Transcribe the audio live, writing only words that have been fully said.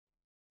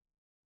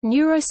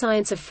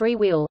Neuroscience of free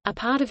will, a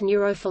part of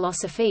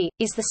neurophilosophy,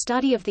 is the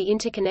study of the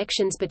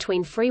interconnections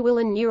between free will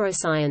and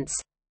neuroscience.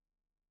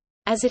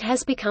 As it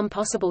has become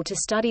possible to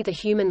study the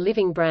human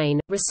living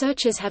brain,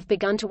 researchers have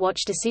begun to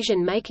watch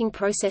decision-making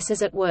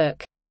processes at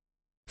work.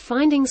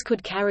 Findings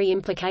could carry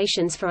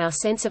implications for our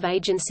sense of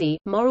agency,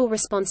 moral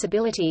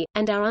responsibility,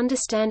 and our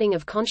understanding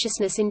of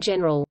consciousness in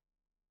general.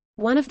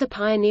 One of the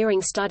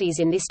pioneering studies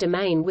in this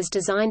domain was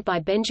designed by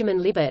Benjamin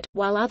Libet,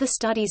 while other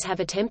studies have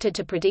attempted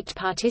to predict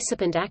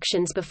participant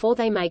actions before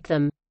they make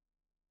them.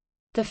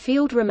 The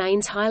field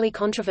remains highly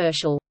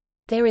controversial.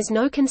 There is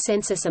no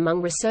consensus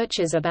among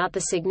researchers about the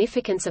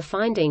significance of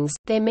findings,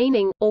 their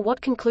meaning, or what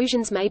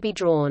conclusions may be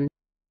drawn.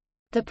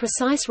 The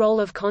precise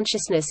role of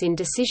consciousness in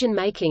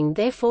decision-making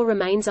therefore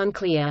remains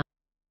unclear.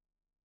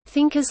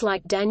 Thinkers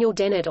like Daniel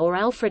Dennett or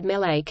Alfred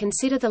Meillet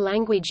consider the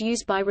language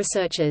used by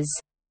researchers.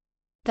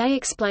 They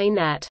explain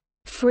that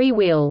free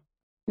will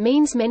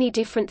means many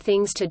different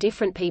things to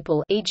different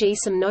people, e.g.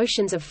 some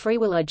notions of free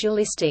will are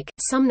dualistic,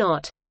 some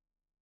not.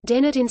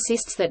 Dennett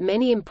insists that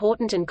many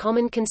important and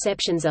common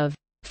conceptions of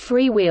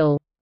free will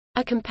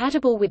are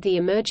compatible with the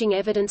emerging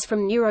evidence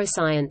from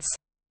neuroscience.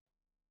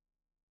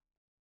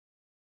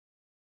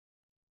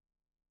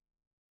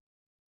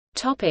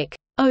 Topic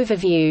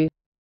overview.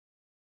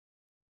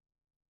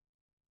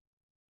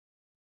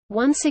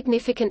 One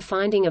significant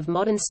finding of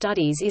modern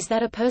studies is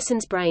that a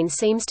person's brain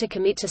seems to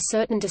commit to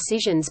certain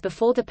decisions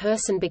before the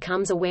person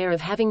becomes aware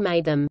of having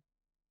made them.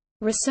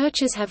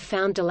 Researchers have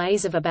found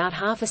delays of about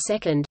half a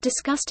second,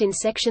 discussed in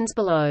sections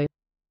below.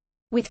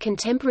 With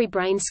contemporary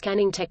brain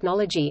scanning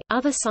technology,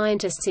 other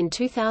scientists in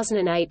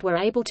 2008 were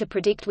able to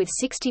predict with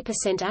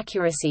 60%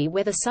 accuracy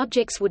whether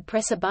subjects would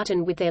press a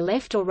button with their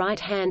left or right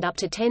hand up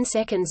to 10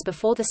 seconds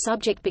before the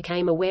subject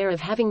became aware of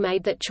having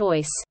made that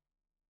choice.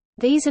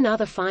 These and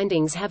other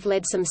findings have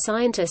led some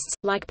scientists,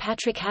 like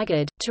Patrick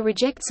Haggard, to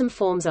reject some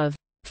forms of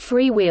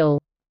free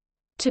will.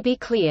 To be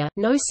clear,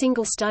 no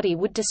single study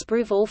would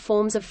disprove all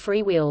forms of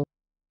free will.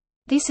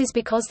 This is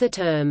because the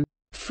term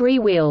free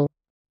will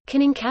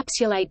can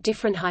encapsulate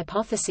different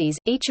hypotheses,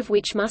 each of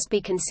which must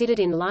be considered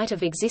in light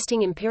of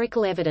existing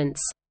empirical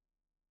evidence.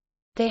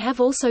 There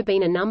have also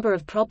been a number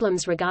of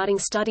problems regarding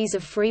studies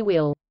of free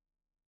will.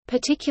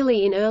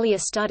 Particularly in earlier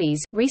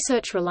studies,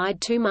 research relied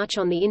too much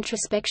on the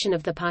introspection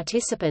of the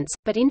participants,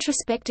 but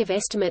introspective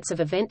estimates of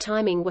event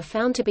timing were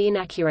found to be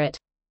inaccurate.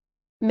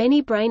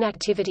 Many brain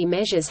activity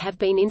measures have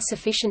been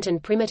insufficient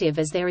and primitive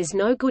as there is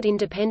no good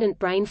independent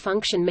brain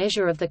function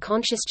measure of the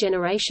conscious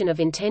generation of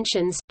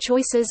intentions,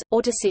 choices,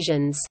 or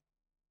decisions.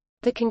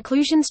 The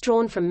conclusions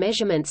drawn from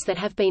measurements that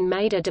have been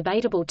made are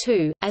debatable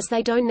too, as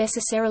they don't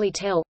necessarily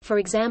tell, for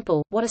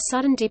example, what a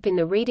sudden dip in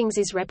the readings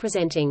is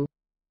representing.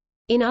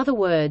 In other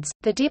words,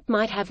 the dip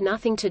might have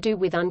nothing to do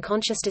with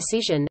unconscious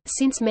decision,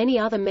 since many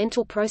other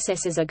mental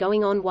processes are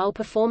going on while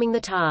performing the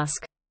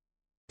task.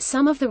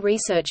 Some of the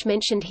research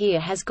mentioned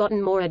here has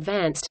gotten more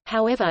advanced,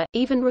 however,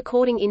 even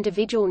recording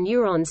individual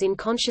neurons in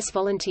conscious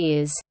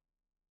volunteers.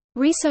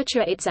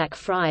 Researcher Itzhak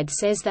Fried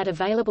says that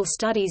available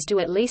studies do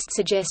at least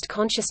suggest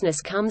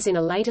consciousness comes in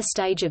a later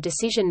stage of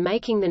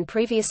decision-making than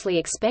previously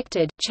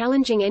expected,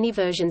 challenging any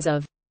versions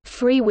of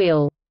free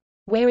will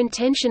where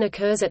intention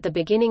occurs at the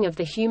beginning of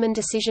the human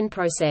decision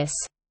process.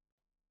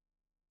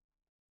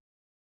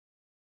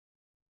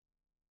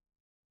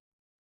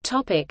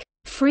 Topic: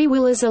 free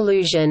will as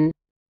illusion.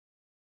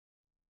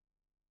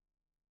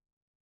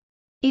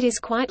 It is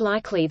quite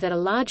likely that a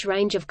large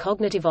range of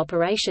cognitive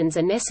operations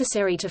are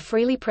necessary to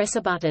freely press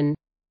a button.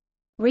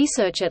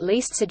 Research at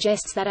least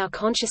suggests that our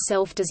conscious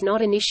self does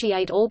not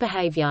initiate all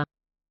behavior.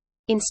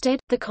 Instead,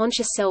 the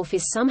conscious self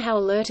is somehow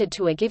alerted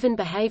to a given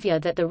behavior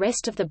that the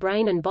rest of the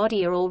brain and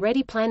body are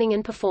already planning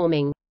and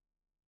performing.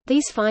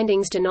 These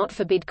findings do not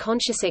forbid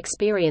conscious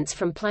experience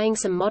from playing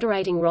some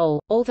moderating role,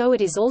 although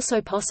it is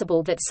also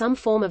possible that some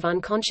form of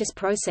unconscious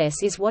process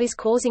is what is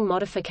causing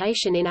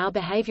modification in our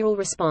behavioral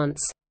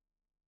response.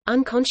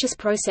 Unconscious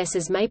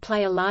processes may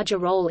play a larger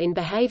role in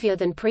behavior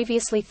than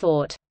previously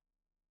thought.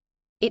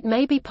 It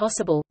may be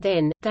possible,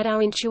 then, that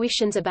our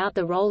intuitions about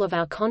the role of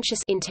our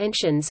conscious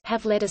intentions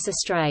have led us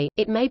astray.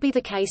 It may be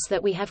the case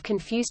that we have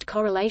confused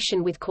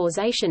correlation with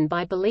causation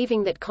by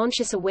believing that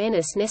conscious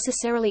awareness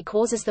necessarily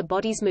causes the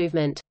body's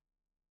movement.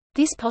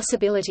 This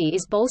possibility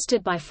is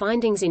bolstered by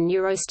findings in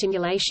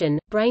neurostimulation,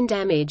 brain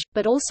damage,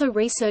 but also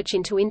research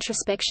into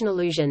introspection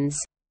illusions.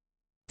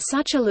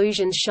 Such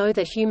illusions show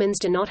that humans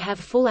do not have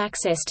full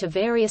access to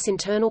various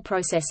internal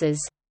processes.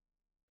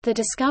 The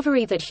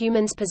discovery that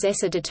humans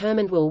possess a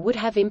determined will would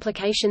have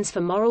implications for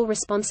moral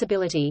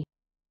responsibility.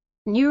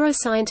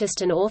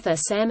 Neuroscientist and author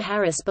Sam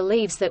Harris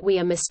believes that we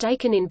are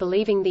mistaken in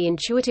believing the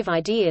intuitive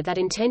idea that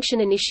intention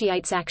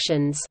initiates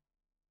actions.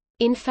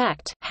 In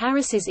fact,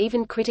 Harris is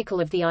even critical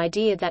of the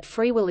idea that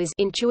free will is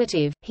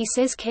intuitive. He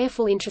says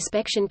careful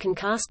introspection can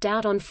cast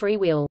doubt on free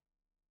will.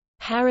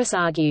 Harris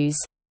argues,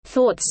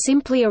 "Thoughts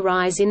simply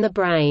arise in the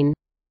brain.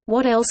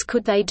 What else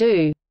could they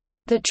do?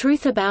 The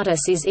truth about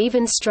us is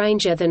even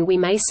stranger than we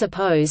may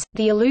suppose.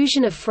 The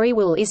illusion of free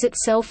will is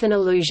itself an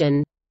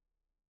illusion."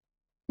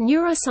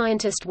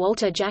 Neuroscientist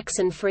Walter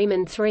Jackson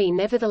Freeman III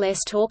nevertheless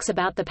talks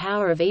about the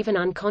power of even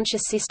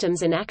unconscious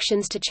systems and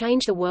actions to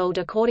change the world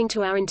according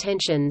to our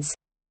intentions.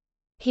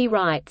 He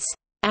writes,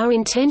 "Our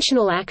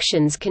intentional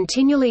actions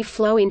continually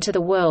flow into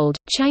the world,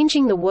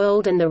 changing the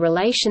world and the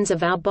relations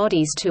of our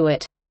bodies to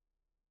it.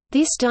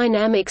 This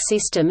dynamic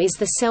system is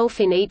the self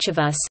in each of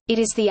us, it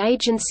is the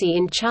agency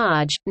in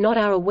charge, not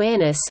our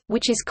awareness,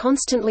 which is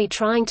constantly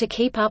trying to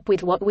keep up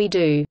with what we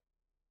do."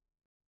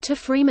 To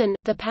Freeman,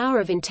 the power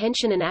of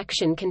intention and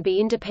action can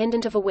be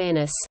independent of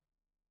awareness.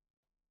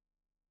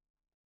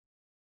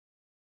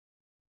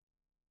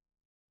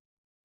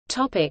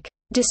 Topic: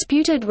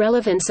 Disputed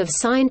relevance of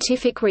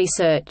scientific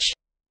research.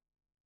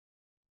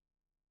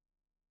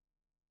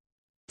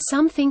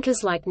 Some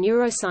thinkers like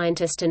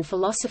neuroscientist and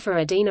philosopher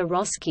Adina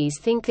Roskies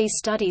think these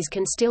studies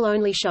can still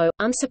only show,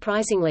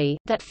 unsurprisingly,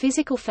 that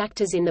physical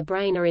factors in the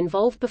brain are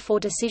involved before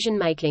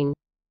decision-making.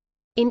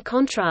 In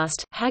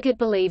contrast, Haggard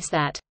believes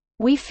that,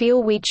 "We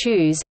feel we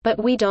choose,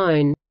 but we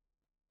don't."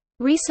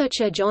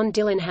 Researcher John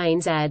Dylan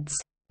Haynes adds,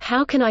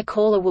 "How can I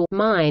call a will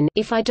mine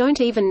if I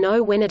don't even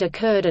know when it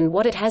occurred and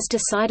what it has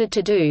decided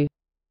to do?"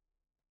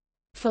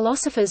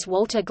 Philosophers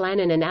Walter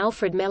Glannon and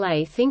Alfred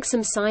Meillet think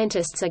some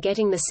scientists are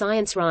getting the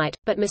science right,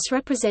 but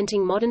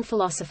misrepresenting modern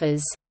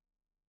philosophers.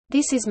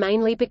 This is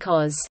mainly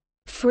because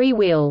free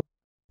will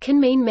can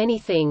mean many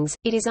things.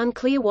 It is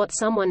unclear what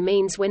someone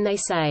means when they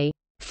say,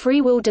 "Free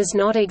will does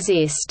not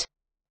exist."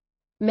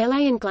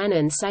 Meillet and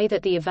Glannon say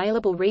that the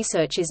available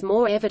research is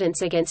more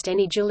evidence against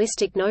any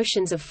dualistic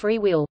notions of free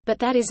will, but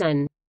that is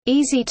an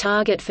easy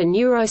target for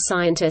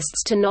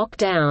neuroscientists to knock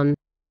down.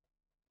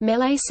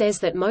 Meillet says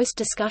that most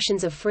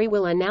discussions of free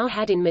will are now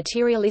had in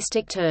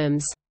materialistic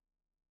terms.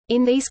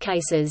 In these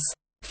cases,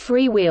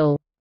 free will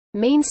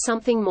means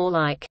something more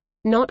like,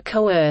 not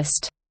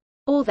coerced,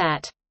 or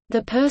that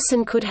the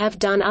person could have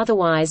done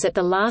otherwise at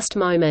the last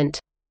moment.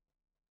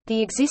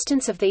 The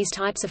existence of these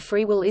types of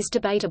free will is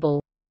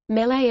debatable.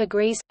 Meillet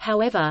agrees,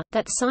 however,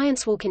 that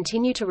science will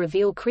continue to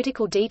reveal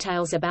critical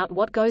details about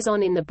what goes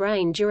on in the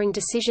brain during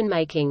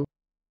decision-making.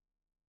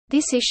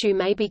 This issue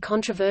may be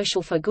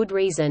controversial for good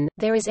reason.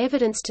 There is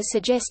evidence to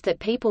suggest that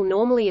people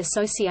normally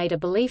associate a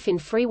belief in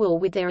free will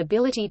with their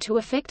ability to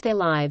affect their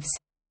lives.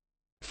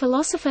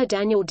 Philosopher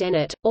Daniel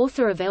Dennett,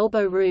 author of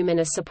Elbow Room and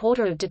a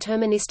supporter of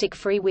deterministic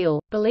free will,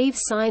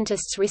 believes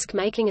scientists risk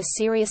making a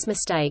serious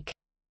mistake.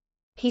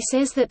 He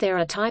says that there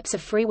are types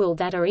of free will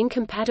that are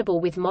incompatible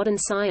with modern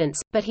science,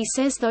 but he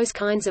says those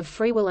kinds of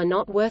free will are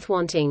not worth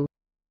wanting.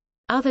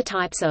 Other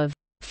types of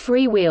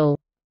free will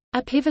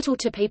are pivotal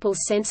to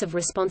people's sense of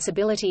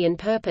responsibility and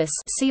purpose.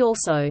 See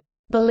also,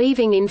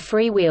 believing in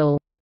free will,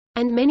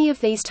 and many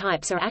of these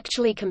types are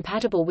actually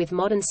compatible with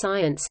modern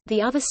science.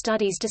 The other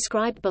studies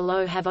described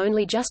below have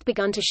only just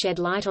begun to shed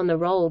light on the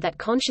role that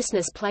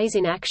consciousness plays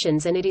in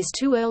actions, and it is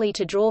too early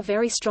to draw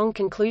very strong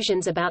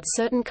conclusions about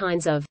certain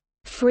kinds of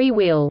free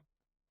will.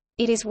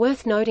 It is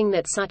worth noting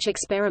that such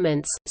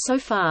experiments, so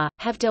far,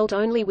 have dealt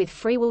only with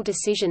free will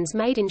decisions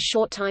made in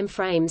short time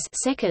frames,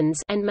 seconds,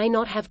 and may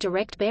not have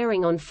direct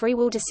bearing on free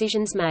will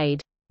decisions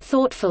made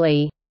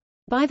thoughtfully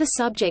by the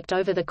subject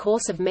over the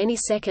course of many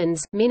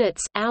seconds,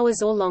 minutes,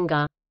 hours or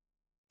longer.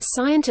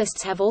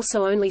 Scientists have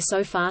also only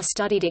so far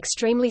studied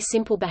extremely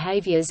simple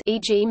behaviors,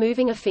 e.g.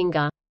 moving a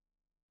finger.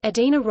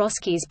 Adina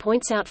Roskies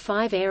points out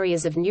 5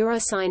 areas of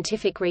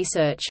neuroscientific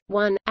research: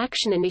 1.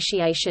 Action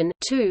initiation,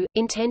 2.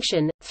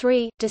 Intention,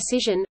 3.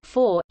 Decision,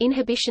 4.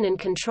 Inhibition and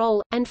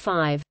control, and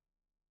 5.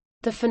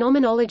 The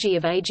phenomenology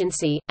of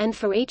agency, and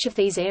for each of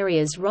these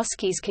areas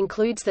Roskies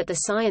concludes that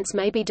the science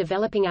may be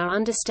developing our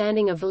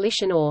understanding of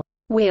volition or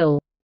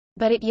will,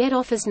 but it yet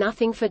offers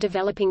nothing for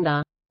developing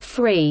the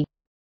free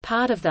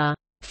part of the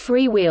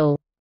free will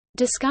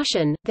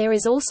discussion. There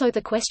is also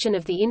the question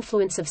of the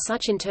influence of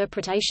such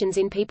interpretations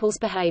in people's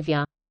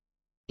behavior.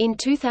 In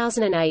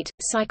 2008,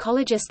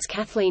 psychologists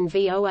Kathleen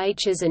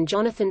Vohs and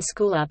Jonathan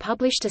Schooler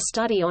published a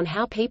study on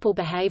how people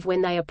behave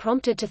when they are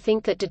prompted to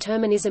think that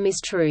determinism is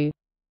true.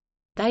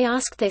 They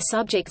asked their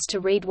subjects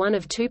to read one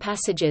of 2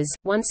 passages,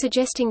 one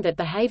suggesting that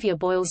behavior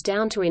boils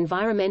down to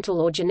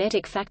environmental or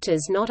genetic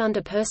factors not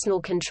under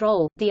personal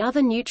control, the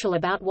other neutral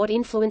about what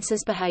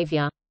influences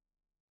behavior.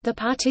 The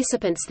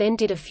participants then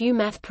did a few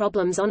math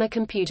problems on a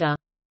computer.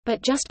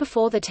 But just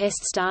before the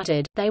test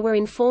started, they were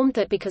informed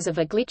that because of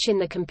a glitch in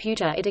the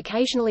computer it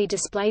occasionally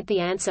displayed the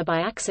answer by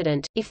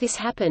accident. If this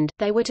happened,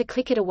 they were to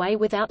click it away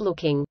without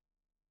looking.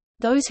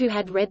 Those who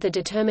had read the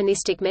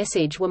deterministic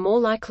message were more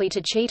likely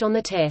to cheat on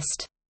the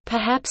test.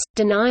 Perhaps,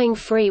 denying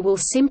free will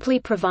simply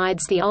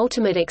provides the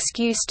ultimate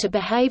excuse to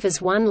behave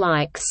as one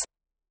likes,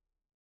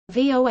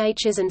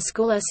 Vohs and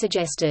Schooler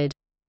suggested.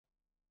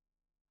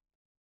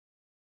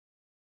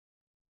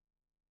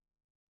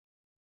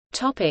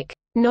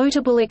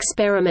 Notable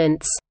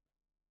experiments.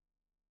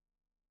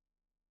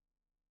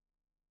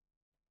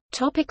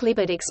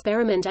 Libet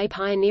experiment. A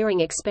pioneering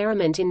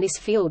experiment in this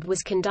field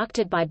was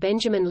conducted by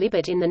Benjamin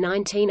Libet in the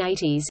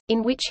 1980s,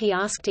 in which he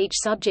asked each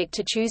subject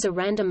to choose a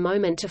random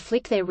moment to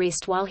flick their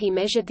wrist while he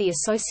measured the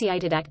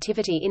associated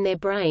activity in their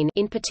brain,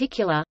 in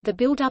particular, the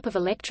buildup of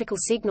electrical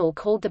signal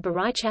called the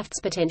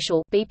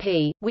Bereitschaftspotential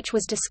 (BP), which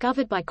was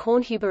discovered by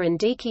Kornhuber and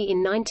Deaky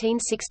in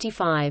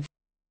 1965.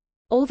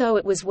 Although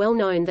it was well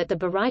known that the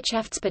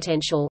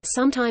Bereitschaftspotential,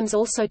 sometimes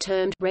also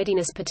termed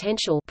readiness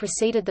potential,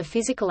 preceded the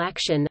physical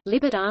action,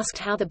 Libet asked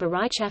how the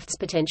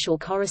Bereitschaftspotential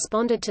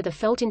corresponded to the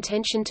felt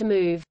intention to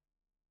move.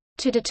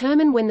 To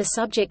determine when the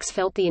subjects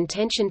felt the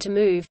intention to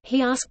move,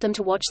 he asked them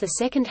to watch the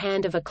second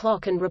hand of a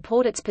clock and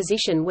report its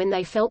position when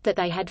they felt that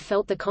they had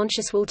felt the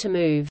conscious will to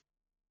move.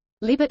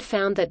 Libet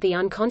found that the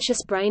unconscious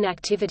brain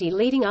activity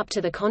leading up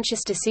to the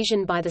conscious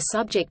decision by the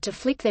subject to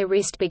flick their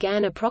wrist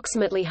began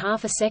approximately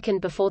half a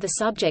second before the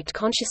subject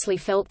consciously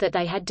felt that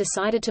they had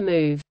decided to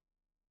move.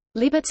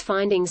 Libet's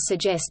findings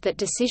suggest that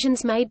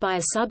decisions made by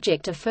a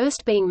subject are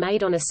first being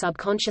made on a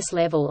subconscious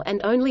level and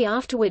only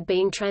afterward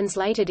being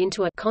translated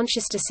into a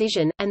conscious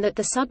decision, and that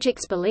the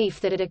subject's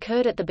belief that it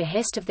occurred at the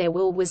behest of their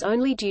will was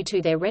only due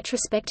to their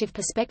retrospective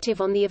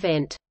perspective on the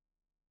event.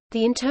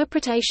 The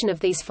interpretation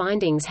of these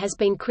findings has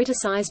been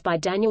criticized by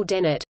Daniel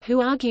Dennett, who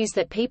argues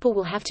that people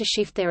will have to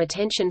shift their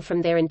attention from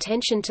their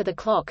intention to the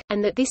clock,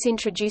 and that this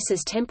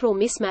introduces temporal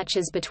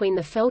mismatches between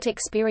the felt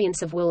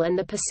experience of will and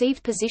the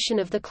perceived position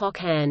of the clock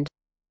hand.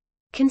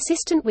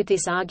 Consistent with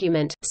this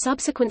argument,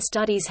 subsequent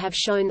studies have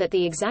shown that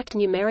the exact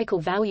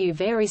numerical value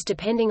varies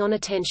depending on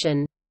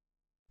attention.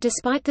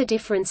 Despite the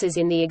differences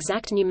in the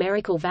exact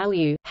numerical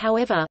value,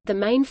 however, the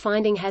main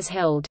finding has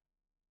held.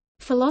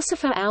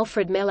 Philosopher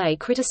Alfred Meillet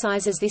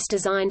criticizes this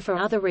design for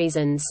other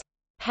reasons.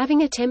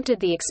 Having attempted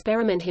the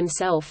experiment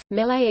himself,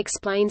 Meillet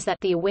explains that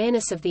the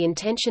awareness of the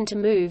intention to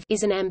move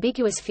is an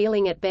ambiguous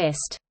feeling at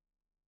best.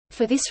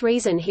 For this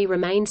reason he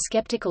remained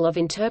skeptical of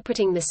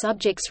interpreting the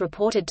subjects'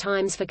 reported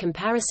times for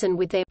comparison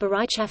with their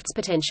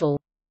Bereitschaftspotential.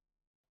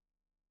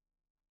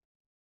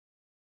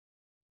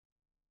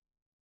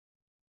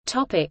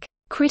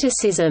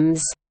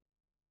 Criticisms.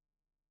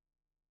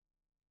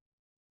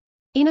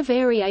 In a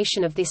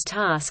variation of this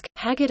task,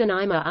 Haggard and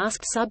Eimer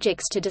asked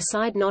subjects to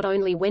decide not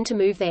only when to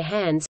move their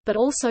hands, but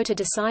also to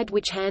decide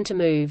which hand to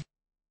move.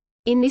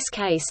 In this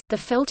case, the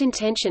felt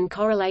intention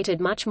correlated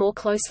much more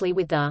closely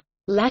with the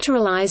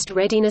lateralized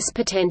readiness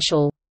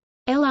potential,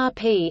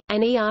 LRP,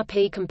 an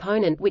ERP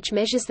component which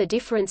measures the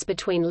difference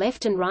between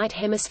left and right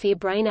hemisphere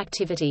brain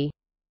activity.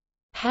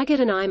 Haggard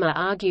and Eimer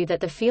argue that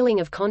the feeling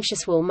of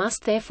conscious will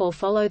must therefore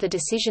follow the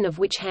decision of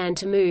which hand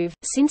to move,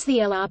 since the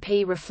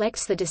LRP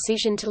reflects the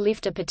decision to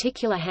lift a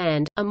particular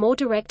hand. A more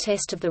direct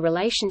test of the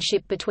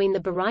relationship between the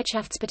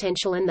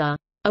Bereitschaftspotential and the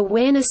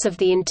awareness of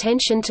the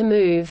intention to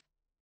move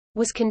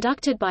was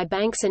conducted by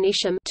Banks and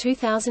Isham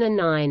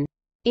 2009.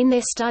 In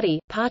their study,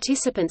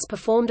 participants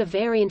performed a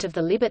variant of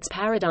the Libet's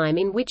paradigm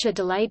in which a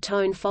delayed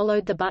tone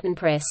followed the button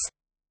press.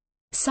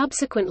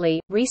 Subsequently,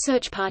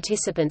 research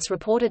participants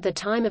reported the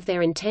time of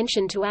their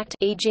intention to act,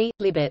 e.g.,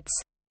 Libet's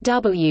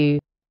W.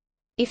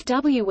 If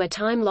W were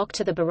time-locked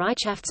to the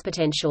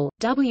Bereitschaftspotential,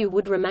 W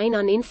would remain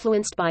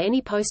uninfluenced by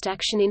any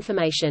post-action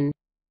information.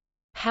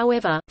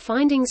 However,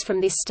 findings from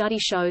this study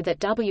show that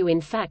W in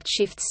fact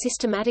shifts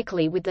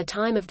systematically with the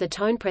time of the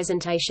tone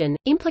presentation,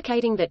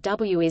 implicating that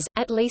W is,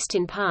 at least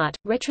in part,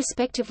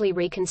 retrospectively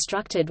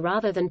reconstructed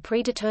rather than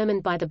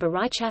predetermined by the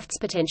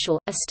Bereitschaftspotential.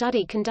 A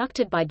study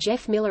conducted by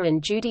Jeff Miller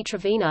and Judy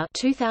Trevina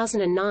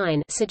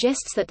 2009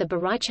 suggests that the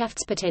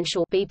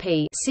Bereitschaftspotential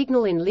 (BP)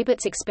 signal in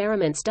Libet's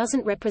experiments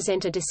doesn't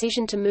represent a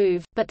decision to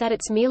move, but that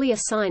it's merely a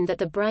sign that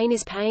the brain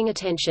is paying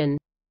attention.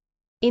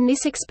 In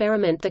this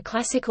experiment, the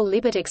classical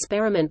Libet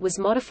experiment was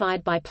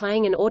modified by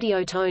playing an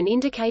audio tone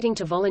indicating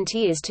to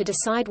volunteers to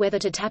decide whether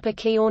to tap a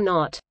key or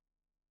not.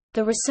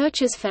 The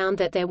researchers found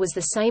that there was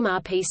the same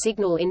RP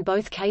signal in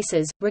both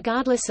cases,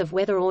 regardless of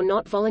whether or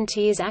not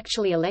volunteers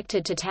actually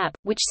elected to tap,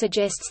 which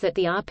suggests that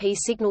the RP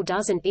signal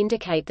doesn't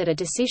indicate that a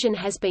decision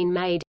has been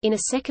made. In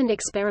a second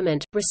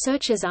experiment,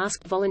 researchers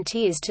asked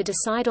volunteers to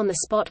decide on the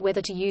spot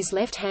whether to use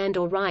left hand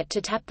or right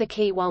to tap the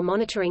key while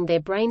monitoring their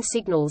brain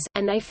signals,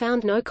 and they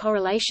found no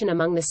correlation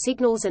among the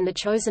signals and the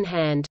chosen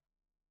hand.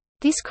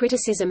 This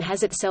criticism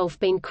has itself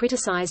been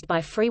criticized by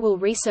free will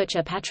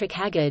researcher Patrick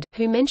Haggard,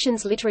 who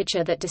mentions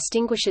literature that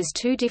distinguishes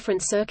two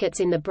different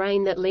circuits in the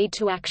brain that lead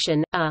to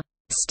action, a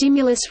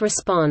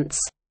stimulus-response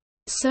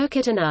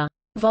circuit and a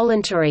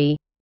voluntary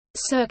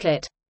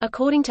circuit.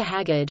 According to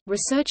Haggard,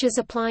 researchers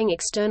applying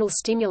external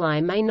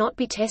stimuli may not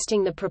be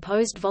testing the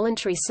proposed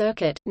voluntary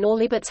circuit, nor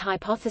Libet's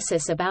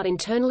hypothesis about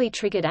internally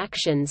triggered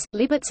actions.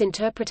 Libet's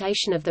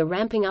interpretation of the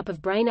ramping up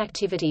of brain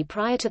activity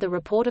prior to the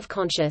report of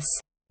conscious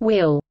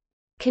will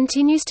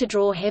continues to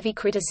draw heavy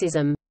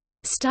criticism.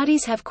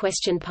 Studies have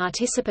questioned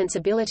participants'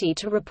 ability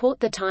to report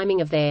the timing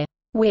of their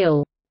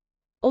will.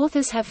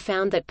 Authors have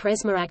found that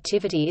presma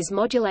activity is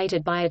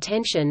modulated by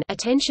attention.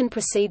 Attention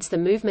precedes the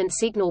movement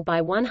signal by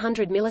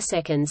 100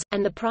 milliseconds,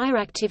 and the prior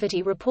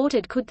activity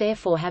reported could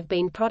therefore have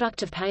been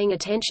product of paying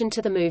attention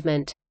to the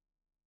movement.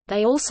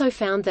 They also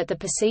found that the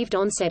perceived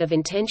onset of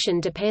intention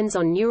depends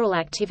on neural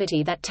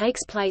activity that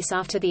takes place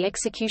after the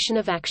execution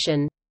of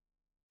action.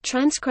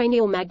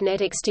 Transcranial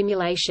magnetic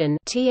stimulation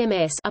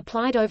 (TMS)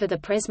 applied over the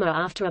presma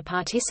after a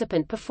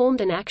participant performed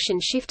an action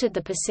shifted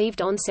the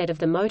perceived onset of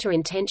the motor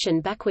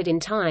intention backward in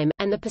time,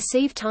 and the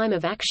perceived time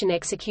of action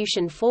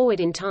execution forward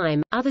in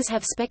time. Others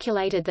have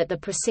speculated that the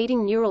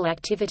preceding neural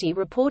activity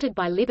reported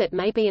by Libet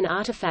may be an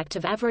artifact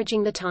of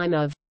averaging the time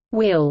of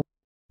will,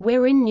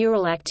 wherein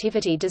neural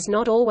activity does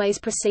not always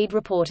precede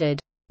reported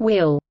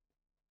will.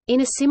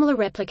 In a similar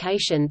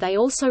replication, they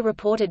also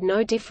reported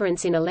no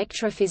difference in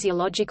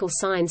electrophysiological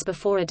signs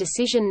before a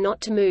decision not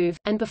to move,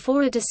 and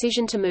before a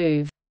decision to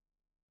move.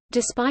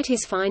 Despite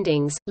his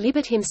findings,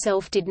 Libet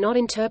himself did not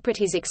interpret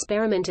his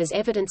experiment as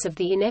evidence of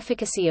the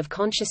inefficacy of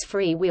conscious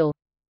free will.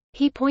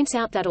 He points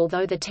out that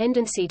although the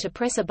tendency to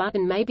press a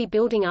button may be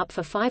building up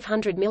for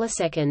 500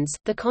 milliseconds,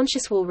 the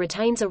conscious will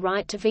retains a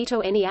right to veto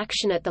any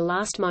action at the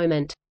last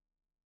moment.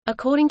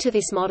 According to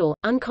this model,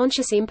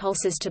 unconscious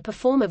impulses to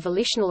perform a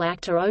volitional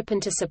act are open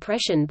to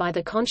suppression by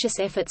the conscious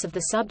efforts of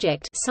the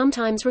subject,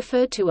 sometimes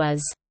referred to as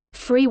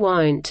free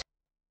won't.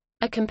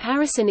 A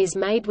comparison is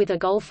made with a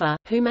golfer,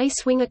 who may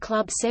swing a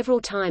club several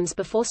times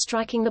before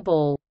striking the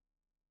ball.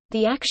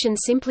 The action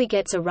simply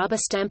gets a rubber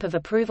stamp of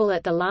approval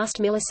at the last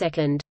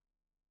millisecond.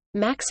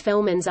 Max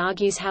Fellmans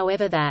argues,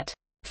 however, that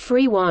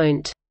free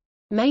won't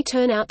may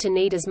turn out to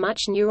need as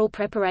much neural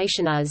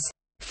preparation as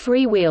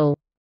free will.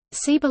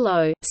 See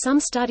below.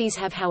 Some studies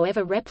have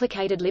however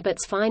replicated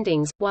Libet's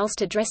findings,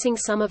 whilst addressing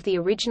some of the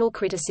original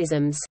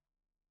criticisms.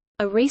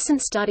 A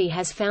recent study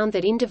has found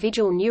that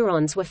individual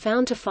neurons were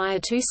found to fire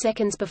 2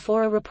 seconds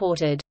before a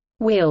reported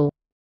will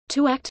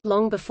to act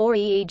long before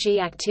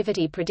EEG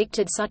activity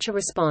predicted such a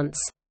response.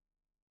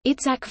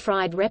 Itzhak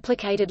Fried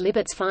replicated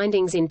Libet's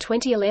findings in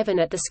 2011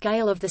 at the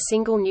scale of the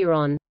single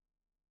neuron.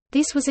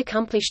 This was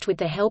accomplished with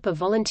the help of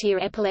volunteer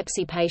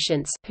epilepsy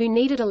patients, who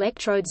needed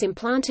electrodes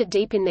implanted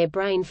deep in their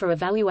brain for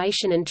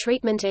evaluation and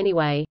treatment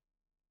anyway.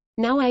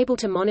 Now able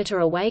to monitor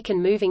awake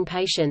and moving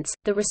patients,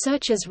 the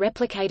researchers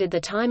replicated the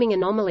timing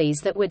anomalies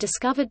that were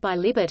discovered by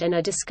Libet and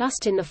are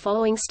discussed in the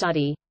following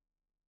study.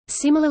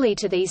 Similarly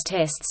to these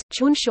tests,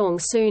 Chun-Shang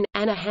Soon,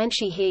 Anna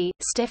Hanshi-He,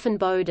 Stefan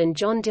Bode and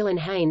John Dylan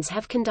Haynes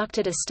have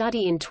conducted a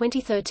study in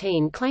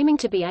 2013 claiming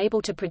to be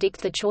able to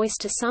predict the choice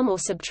to sum or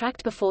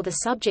subtract before the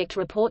subject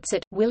reports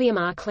it. William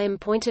R. Clem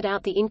pointed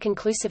out the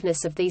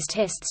inconclusiveness of these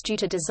tests due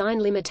to design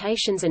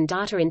limitations and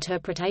data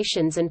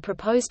interpretations and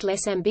proposed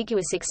less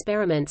ambiguous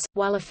experiments,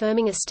 while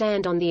affirming a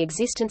stand on the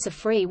existence of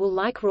free will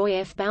like Roy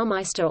F.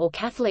 Baumeister or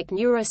Catholic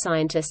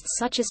neuroscientists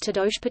such as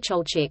Tadeusz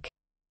Pacholczyk.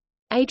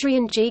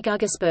 Adrian G.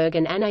 Guggersberg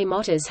and Anne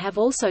Motters have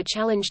also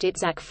challenged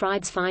Itzhak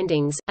Fried's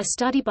findings. A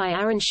study by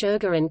Aaron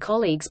Scherger and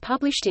colleagues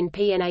published in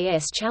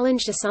PNAS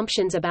challenged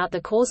assumptions about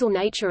the causal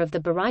nature of the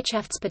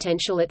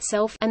Bereitschaftspotential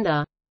itself and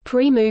the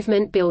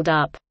pre-movement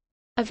build-up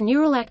of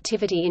neural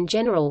activity in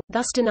general,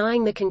 thus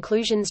denying the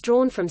conclusions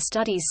drawn from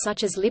studies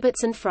such as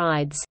Libet's and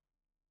Fried's.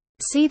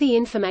 See the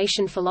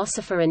Information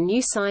Philosopher and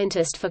New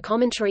Scientist for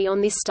commentary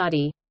on this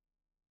study.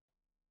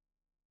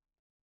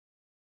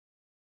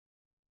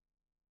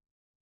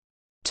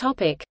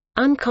 Topic: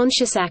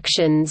 Unconscious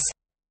actions.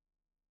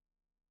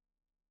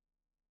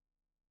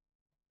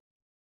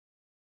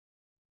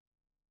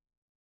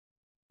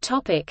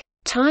 Topic: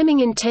 Timing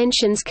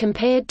intentions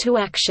compared to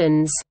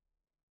actions.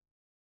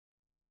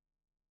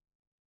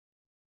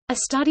 A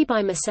study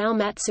by Masao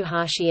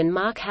Matsuhashi and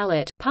Mark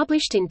Hallett,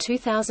 published in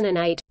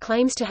 2008,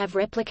 claims to have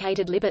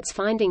replicated Libet's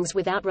findings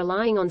without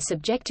relying on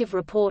subjective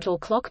report or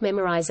clock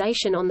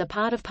memorization on the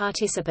part of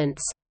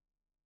participants.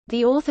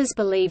 The authors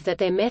believe that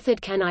their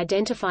method can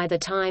identify the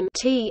time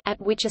t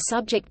at which a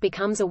subject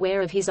becomes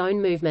aware of his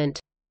own movement.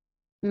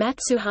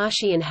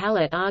 Matsuhashi and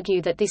Hallett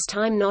argue that this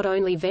time not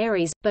only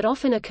varies, but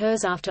often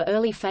occurs after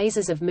early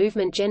phases of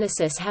movement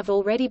genesis have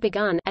already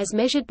begun, as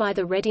measured by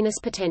the readiness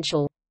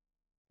potential.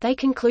 They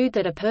conclude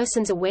that a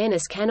person's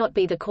awareness cannot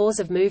be the cause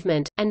of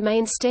movement, and may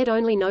instead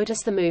only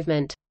notice the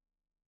movement.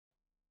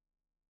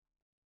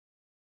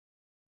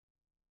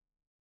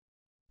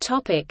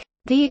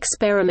 The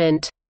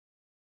experiment.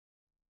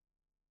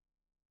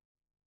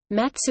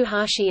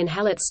 Matsuhashi and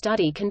Hallett's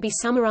study can be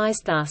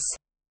summarized thus.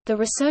 The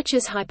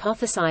researchers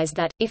hypothesized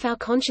that, if our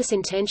conscious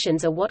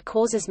intentions are what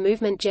causes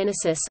movement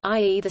genesis,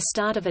 i.e. the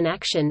start of an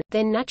action,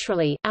 then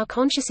naturally, our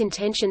conscious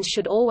intentions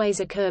should always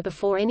occur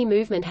before any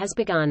movement has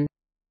begun.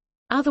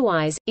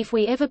 Otherwise, if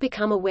we ever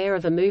become aware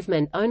of a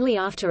movement only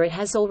after it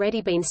has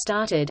already been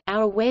started,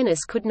 our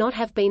awareness could not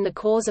have been the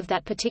cause of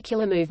that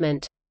particular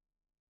movement.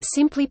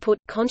 Simply put,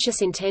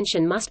 conscious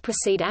intention must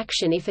precede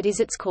action if it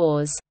is its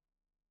cause.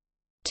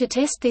 To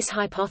test this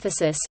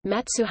hypothesis,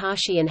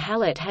 Matsuhashi and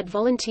Hallett had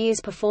volunteers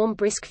perform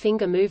brisk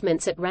finger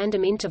movements at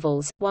random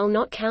intervals, while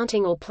not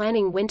counting or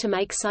planning when to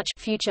make such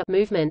future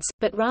movements,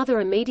 but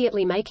rather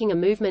immediately making a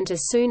movement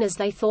as soon as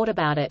they thought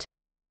about it.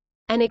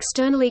 An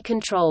externally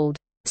controlled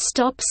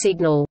stop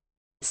signal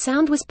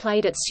sound was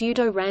played at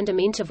pseudo-random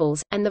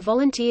intervals, and the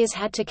volunteers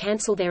had to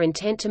cancel their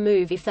intent to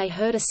move if they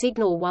heard a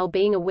signal while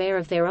being aware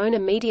of their own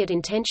immediate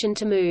intention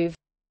to move.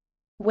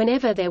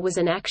 Whenever there was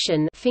an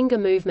action, finger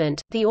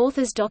movement, the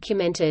authors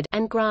documented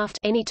and graphed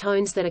any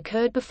tones that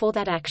occurred before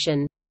that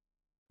action.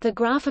 The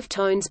graph of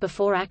tones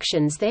before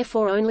actions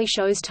therefore only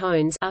shows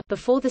tones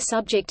before the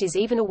subject is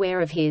even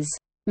aware of his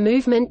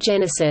movement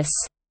genesis,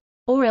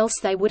 or else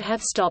they would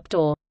have stopped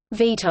or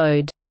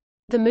vetoed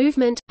the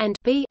movement, and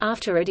b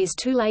after it is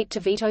too late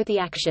to veto the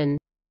action.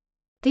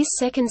 This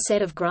second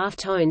set of graph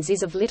tones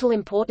is of little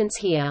importance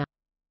here.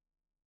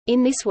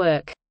 In this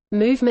work,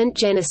 movement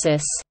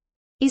genesis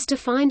is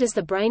defined as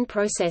the brain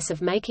process of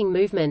making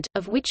movement,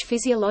 of which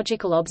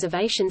physiological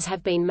observations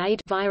have been made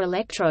via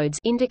electrodes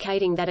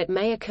indicating that it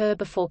may occur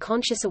before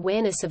conscious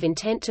awareness of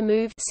intent to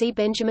move. See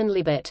Benjamin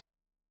Libet.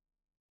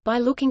 By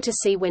looking to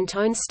see when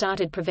tones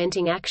started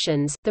preventing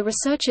actions, the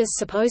researchers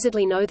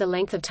supposedly know the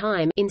length of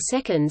time in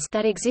seconds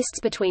that exists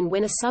between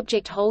when a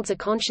subject holds a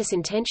conscious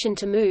intention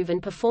to move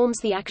and performs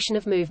the action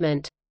of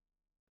movement.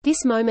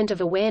 This moment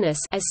of awareness,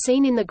 as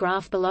seen in the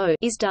graph below,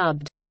 is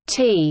dubbed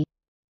t,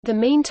 the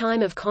mean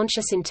time of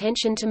conscious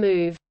intention to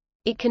move.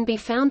 It can be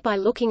found by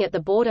looking at the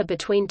border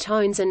between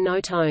tones and no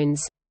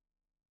tones.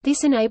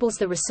 This enables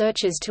the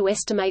researchers to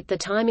estimate the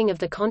timing of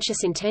the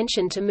conscious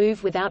intention to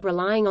move without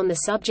relying on the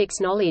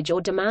subject's knowledge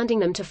or demanding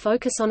them to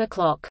focus on a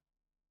clock.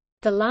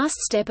 The last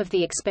step of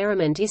the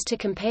experiment is to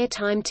compare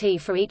time t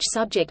for each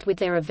subject with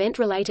their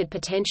event-related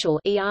potential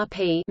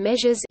 (ERP)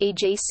 measures,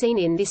 e.g. seen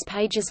in this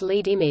page's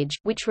lead image,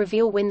 which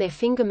reveal when their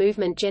finger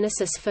movement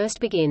genesis first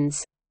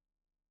begins.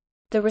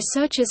 The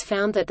researchers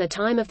found that the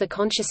time of the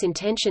conscious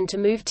intention to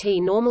move t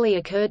normally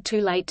occurred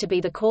too late to be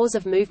the cause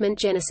of movement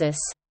genesis.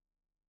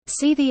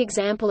 See the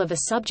example of a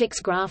subject's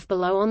graph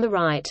below on the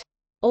right.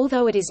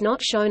 Although it is not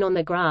shown on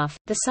the graph,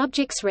 the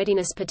subject's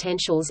readiness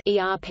potentials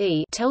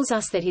 (ERP) tells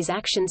us that his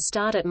actions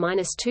start at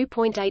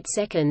 -2.8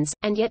 seconds,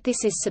 and yet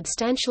this is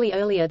substantially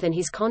earlier than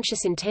his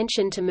conscious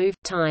intention to move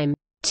time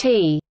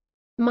t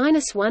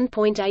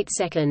 -1.8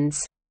 seconds.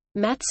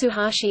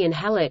 Matsuhashi and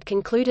Hallett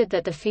concluded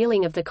that the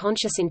feeling of the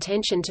conscious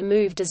intention to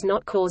move does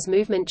not cause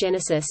movement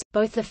genesis.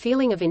 Both the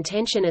feeling of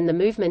intention and the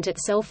movement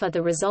itself are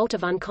the result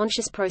of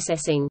unconscious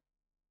processing.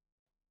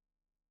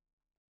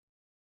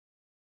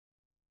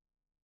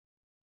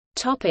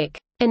 Topic: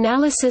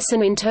 Analysis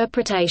and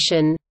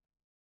interpretation.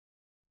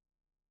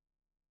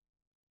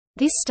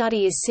 This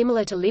study is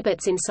similar to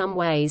Libet's in some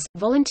ways.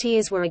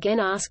 Volunteers were again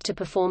asked to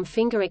perform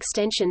finger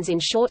extensions in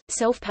short,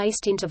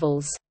 self-paced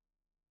intervals.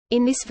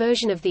 In this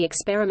version of the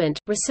experiment,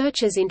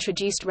 researchers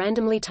introduced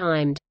randomly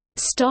timed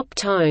stop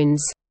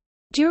tones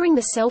during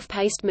the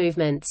self-paced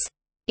movements.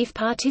 If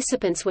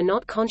participants were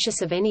not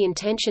conscious of any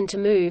intention to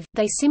move,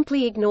 they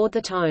simply ignored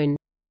the tone.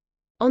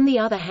 On the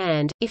other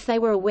hand, if they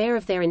were aware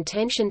of their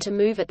intention to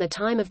move at the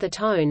time of the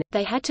tone,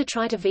 they had to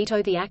try to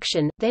veto the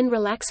action, then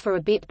relax for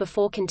a bit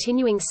before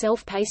continuing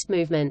self-paced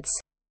movements.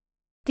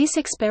 This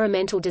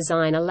experimental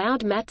design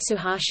allowed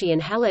Matsuhashi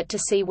and Hallett to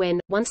see when,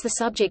 once the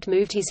subject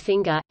moved his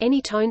finger, any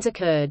tones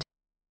occurred.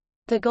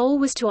 The goal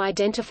was to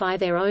identify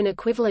their own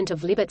equivalent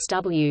of Libet's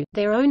W,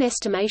 their own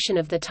estimation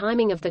of the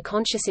timing of the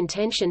conscious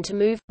intention to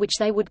move, which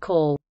they would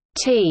call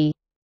T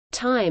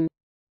time.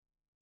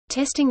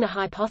 Testing the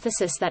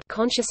hypothesis that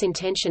conscious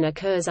intention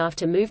occurs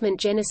after movement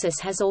genesis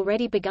has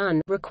already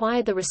begun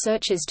required the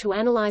researchers to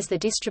analyze the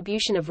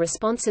distribution of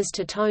responses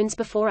to tones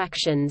before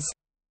actions.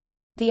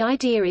 The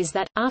idea is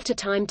that, after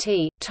time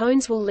t,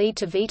 tones will lead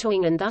to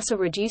vetoing and thus a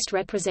reduced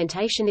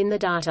representation in the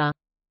data.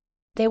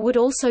 There would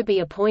also be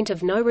a point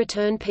of no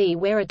return p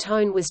where a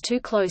tone was too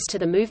close to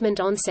the movement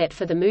onset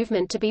for the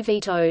movement to be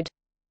vetoed.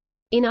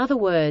 In other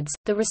words,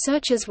 the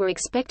researchers were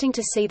expecting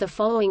to see the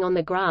following on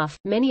the graph: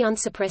 many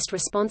unsuppressed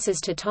responses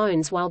to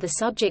tones while the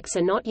subjects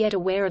are not yet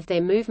aware of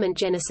their movement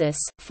genesis,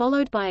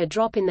 followed by a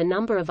drop in the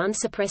number of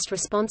unsuppressed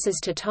responses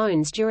to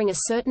tones during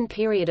a certain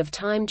period of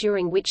time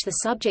during which the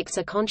subjects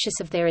are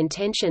conscious of their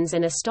intentions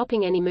and are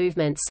stopping any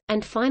movements,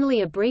 and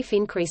finally a brief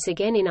increase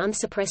again in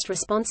unsuppressed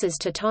responses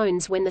to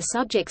tones when the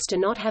subjects do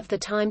not have the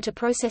time to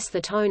process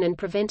the tone and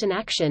prevent an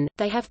action,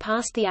 they have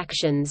passed the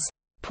action's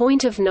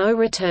point of no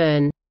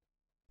return.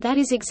 That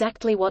is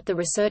exactly what the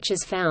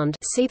researchers found.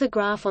 See the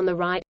graph on the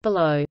right,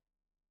 below.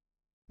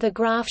 The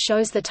graph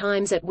shows the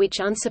times at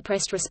which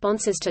unsuppressed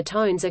responses to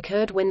tones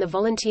occurred when the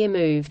volunteer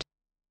moved.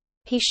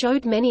 He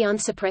showed many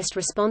unsuppressed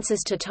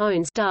responses to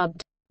tones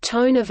dubbed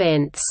tone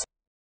events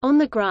on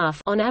the graph,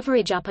 on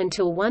average up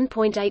until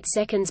 1.8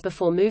 seconds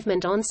before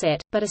movement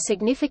onset, but a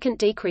significant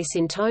decrease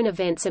in tone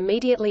events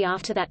immediately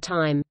after that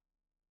time.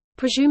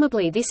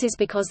 Presumably this is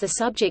because the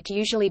subject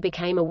usually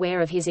became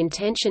aware of his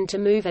intention to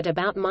move at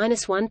about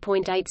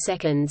 -1.8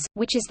 seconds,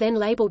 which is then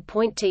labeled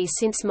point t.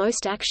 Since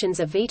most actions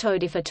are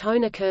vetoed if a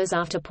tone occurs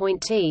after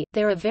point t,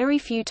 there are very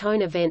few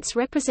tone events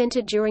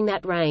represented during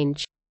that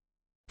range.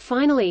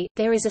 Finally,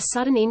 there is a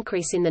sudden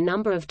increase in the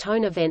number of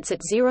tone events at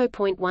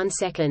 0.1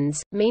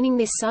 seconds, meaning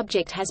this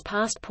subject has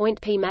passed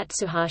point p.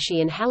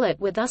 Matsuhashi and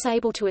Hallett were thus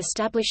able to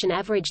establish an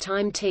average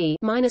time t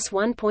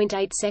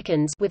 -1.8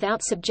 seconds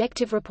without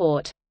subjective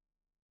report.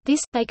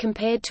 This, they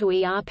compared to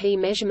ERP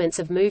measurements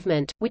of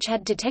movement, which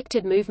had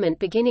detected movement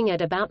beginning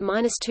at about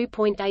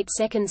 -2.8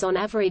 seconds on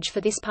average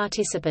for this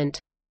participant.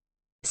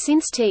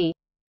 Since t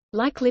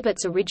like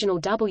Libet's original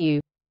W,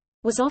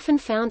 was often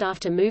found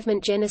after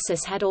movement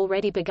genesis had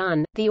already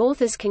begun. The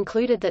authors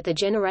concluded that the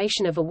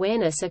generation of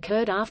awareness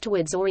occurred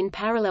afterwards or in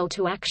parallel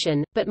to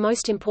action, but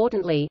most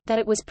importantly, that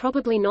it was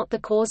probably not the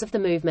cause of the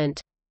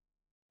movement.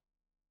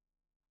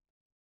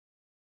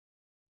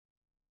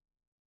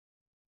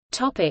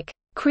 Topic: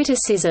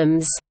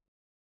 Criticisms.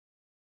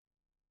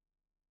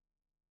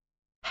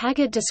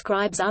 Haggard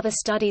describes other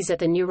studies at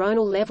the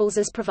neuronal levels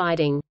as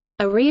providing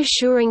a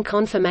reassuring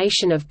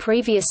confirmation of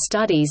previous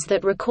studies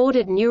that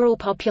recorded neural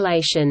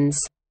populations,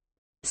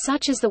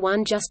 such as the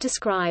one just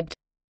described.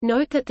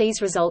 Note that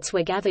these results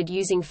were gathered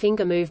using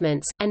finger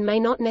movements, and may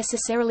not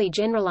necessarily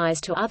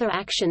generalize to other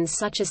actions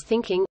such as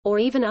thinking, or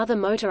even other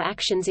motor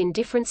actions in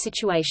different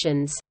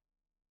situations.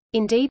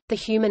 Indeed, the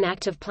human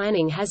act of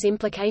planning has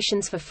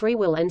implications for free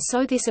will, and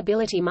so this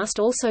ability must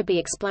also be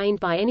explained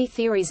by any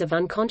theories of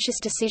unconscious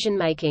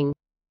decision-making.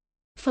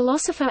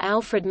 Philosopher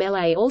Alfred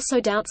Meillet also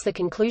doubts the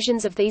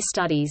conclusions of these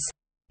studies.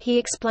 He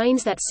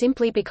explains that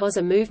simply because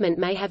a movement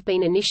may have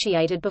been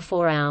initiated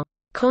before our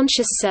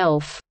conscious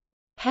self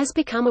has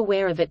become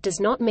aware of it does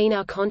not mean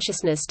our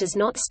consciousness does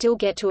not still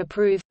get to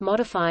approve,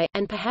 modify,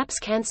 and perhaps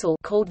cancel,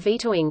 called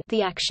vetoing,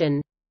 the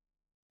action.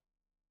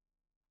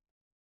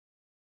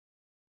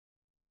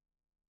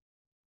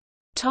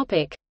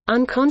 Topic: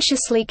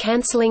 Unconsciously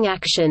cancelling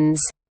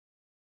actions.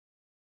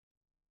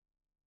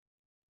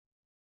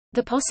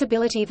 The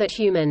possibility that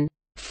human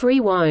free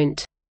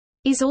won't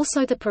is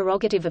also the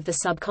prerogative of the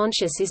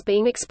subconscious is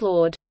being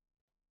explored.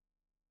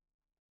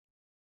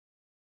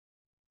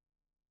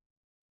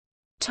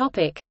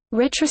 Topic: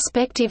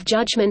 Retrospective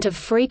judgment of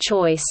free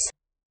choice.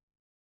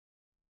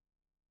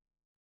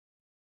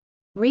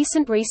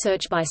 Recent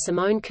research by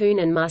Simone Kuhn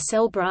and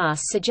Marcel Brass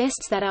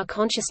suggests that our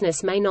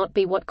consciousness may not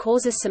be what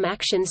causes some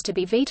actions to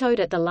be vetoed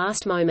at the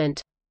last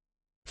moment.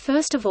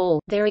 First of all,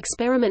 their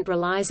experiment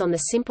relies on the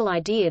simple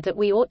idea that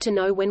we ought to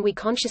know when we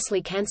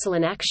consciously cancel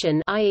an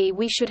action, i.e.,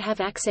 we should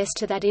have access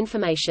to that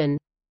information.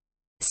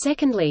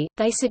 Secondly,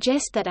 they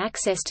suggest that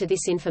access to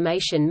this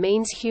information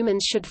means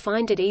humans should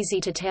find it easy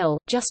to tell,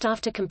 just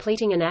after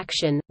completing an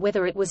action,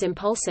 whether it was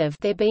impulsive,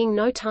 there being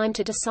no time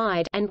to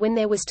decide, and when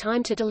there was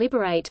time to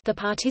deliberate, the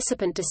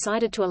participant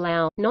decided to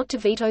allow, not to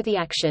veto the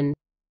action.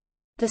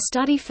 The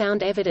study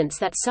found evidence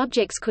that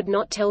subjects could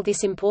not tell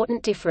this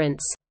important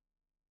difference.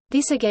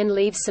 This again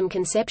leaves some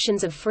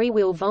conceptions of free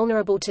will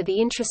vulnerable to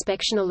the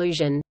introspection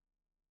illusion.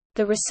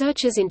 The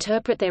researchers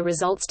interpret their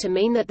results to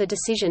mean that the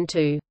decision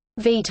to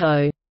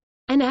veto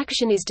an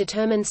action is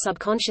determined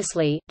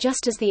subconsciously,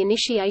 just as the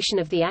initiation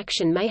of the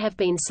action may have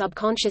been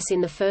subconscious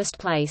in the first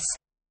place.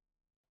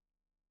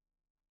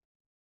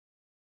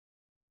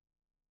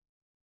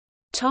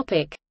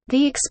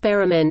 The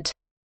experiment.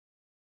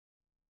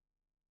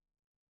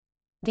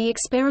 The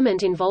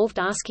experiment involved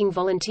asking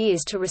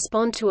volunteers to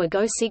respond to a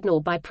go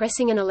signal by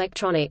pressing an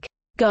electronic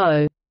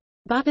go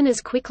button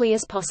as quickly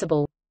as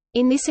possible.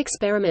 In this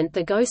experiment,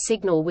 the go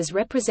signal was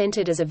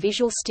represented as a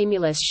visual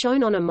stimulus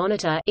shown on a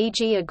monitor,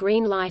 e.g. a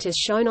green light as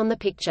shown on the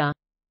picture.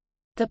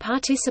 The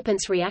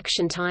participants'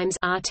 reaction times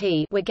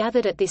 (RT) were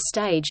gathered at this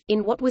stage,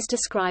 in what was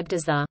described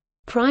as the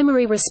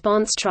primary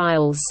response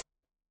trials.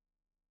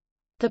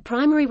 The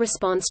primary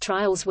response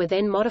trials were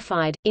then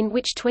modified, in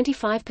which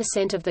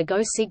 25% of the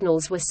go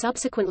signals were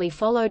subsequently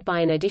followed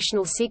by an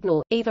additional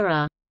signal, either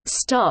a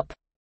stop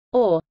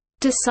or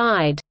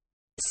decide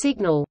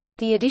signal.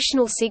 The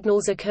additional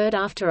signals occurred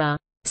after a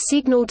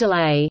signal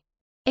delay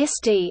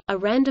 (SD), a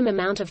random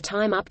amount of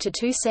time up to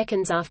 2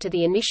 seconds after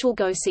the initial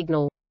go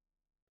signal.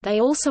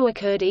 They also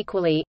occurred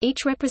equally,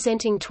 each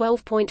representing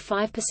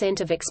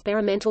 12.5% of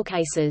experimental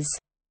cases.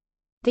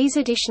 These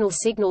additional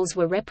signals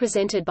were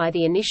represented by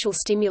the initial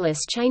stimulus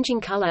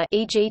changing color,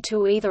 e.g.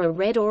 to either a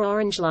red or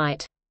orange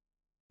light.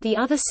 The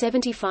other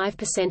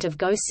 75% of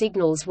go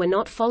signals were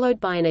not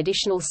followed by an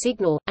additional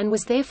signal, and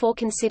was therefore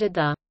considered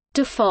the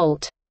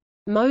default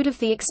mode of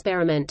the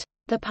experiment.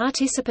 The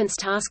participants'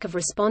 task of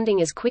responding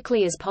as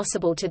quickly as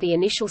possible to the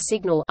initial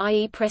signal,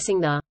 i.e. pressing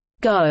the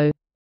go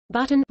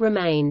button,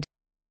 remained.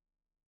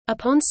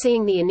 Upon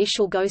seeing the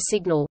initial go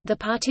signal, the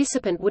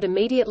participant would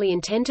immediately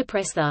intend to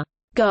press the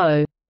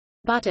go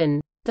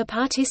button. The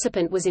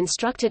participant was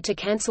instructed to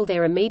cancel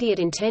their immediate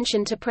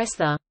intention to press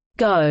the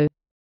go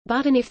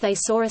button if they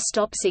saw a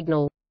stop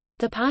signal.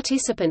 The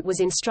participant was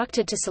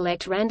instructed to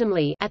select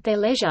randomly, at their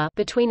leisure,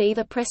 between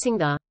either pressing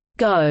the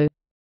go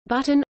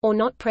button, or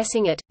not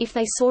pressing it, if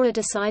they saw a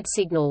decide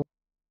signal.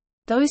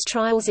 Those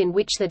trials in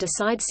which the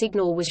decide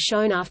signal was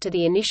shown after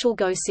the initial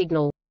go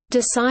signal,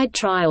 decide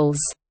trials,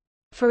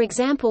 for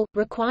example,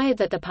 required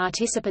that the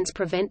participants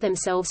prevent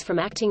themselves from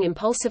acting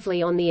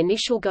impulsively on the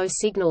initial go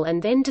signal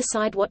and then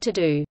decide what to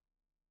do.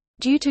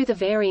 Due to the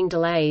varying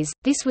delays,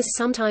 this was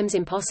sometimes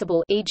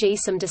impossible, e.g.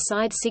 some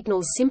decide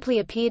signals simply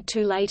appeared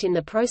too late in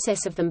the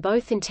process of them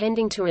both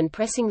intending to and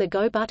pressing the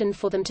go button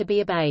for them to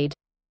be obeyed.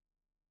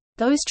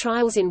 Those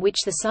trials in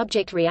which the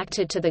subject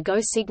reacted to the go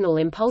signal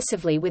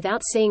impulsively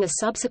without seeing a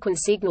subsequent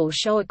signal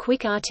show a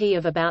quick RT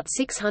of about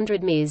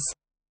 600 ms.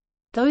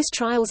 Those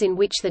trials in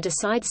which the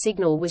decide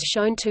signal was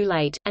shown too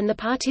late, and the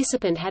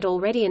participant had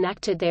already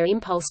enacted their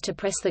impulse to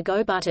press the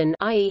go button,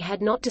 i.e. had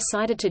not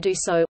decided to do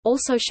so,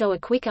 also show a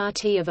quick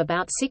RT of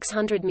about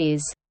 600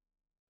 ms.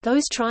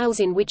 Those trials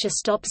in which a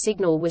stop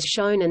signal was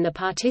shown and the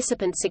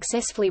participant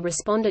successfully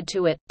responded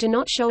to it, do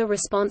not show a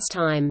response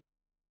time.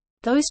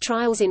 Those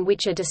trials in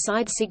which a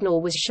decide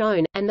signal was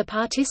shown, and the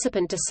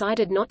participant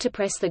decided not to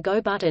press the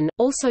go button,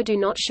 also do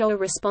not show a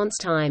response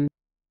time.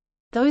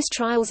 Those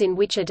trials in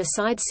which a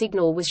decide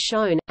signal was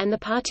shown, and the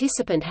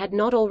participant had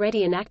not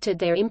already enacted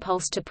their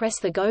impulse to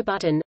press the go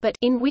button, but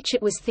in which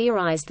it was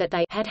theorized that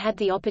they had had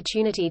the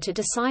opportunity to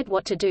decide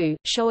what to do,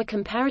 show a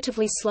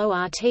comparatively slow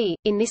RT,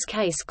 in this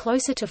case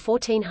closer to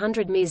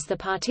 1400 ms. The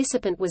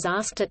participant was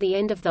asked at the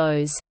end of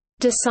those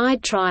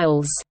decide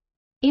trials,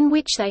 in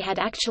which they had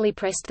actually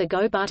pressed the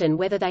go button,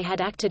 whether they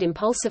had acted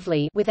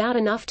impulsively without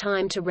enough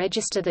time to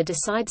register the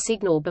decide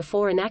signal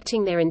before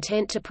enacting their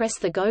intent to press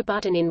the go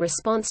button in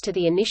response to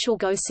the initial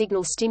go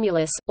signal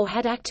stimulus, or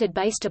had acted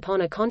based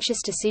upon a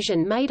conscious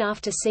decision made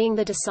after seeing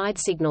the decide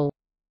signal.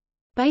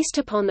 Based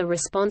upon the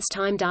response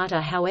time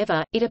data,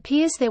 however, it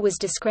appears there was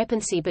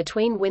discrepancy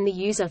between when the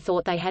user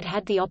thought they had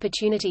had the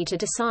opportunity to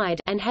decide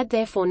and had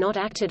therefore not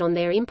acted on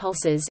their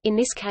impulses, in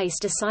this case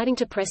deciding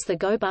to press the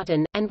go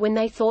button, and when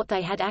they thought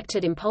they had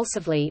acted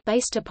impulsively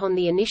based upon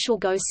the initial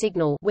go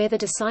signal, where the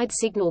decide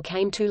signal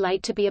came too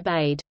late to be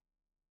obeyed.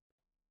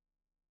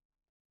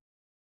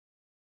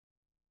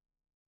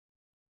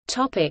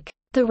 Topic: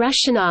 The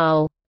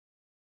rationale.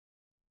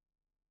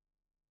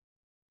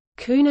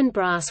 Kuhn and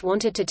Brass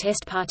wanted to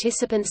test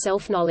participant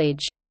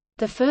self-knowledge.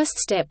 The first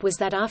step was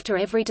that after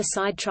every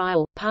decide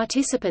trial,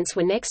 participants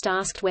were next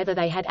asked whether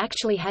they had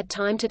actually had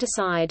time to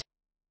decide.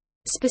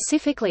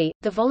 Specifically,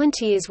 the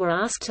volunteers were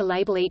asked to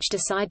label each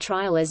decide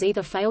trial as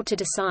either failed to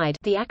decide,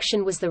 the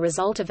action was the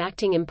result of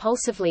acting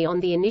impulsively on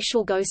the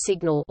initial go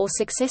signal, or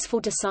successful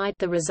decide,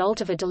 the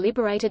result of a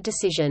deliberated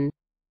decision.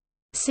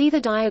 See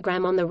the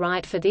diagram on the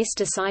right for this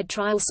decide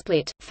trial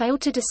split, failed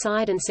to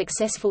decide and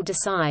successful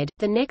decide.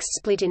 The next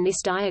split in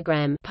this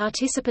diagram,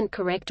 participant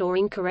correct or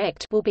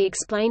incorrect, will be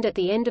explained at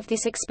the end of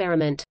this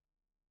experiment.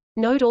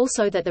 Note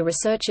also that the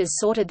researchers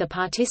sorted the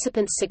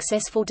participants'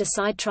 successful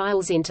decide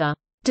trials into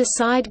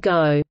decide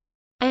go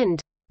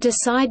and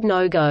decide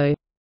no go,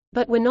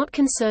 but were not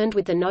concerned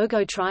with the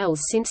no-go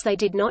trials since they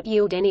did not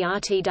yield any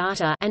RT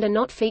data and are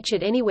not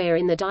featured anywhere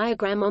in the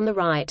diagram on the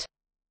right.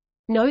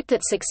 Note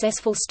that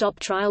successful stop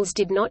trials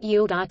did not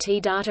yield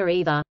RT data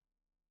either.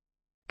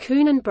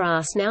 Kuhn and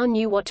Brass now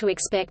knew what to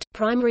expect: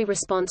 primary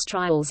response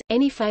trials,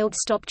 any failed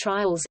stop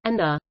trials, and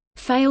the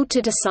failed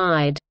to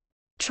decide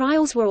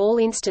trials were all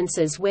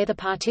instances where the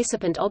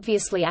participant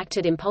obviously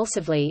acted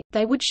impulsively.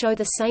 They would show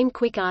the same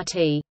quick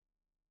RT.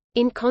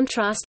 In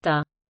contrast,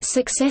 the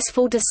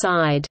successful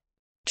decide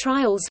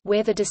trials,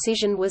 where the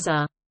decision was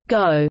a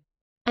go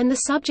and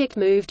the subject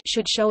moved,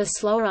 should show a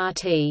slower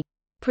RT.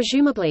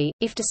 Presumably,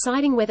 if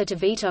deciding whether to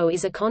veto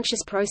is a conscious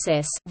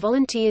process,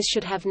 volunteers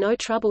should have no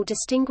trouble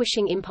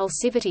distinguishing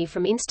impulsivity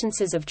from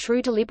instances of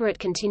true deliberate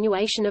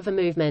continuation of a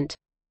movement.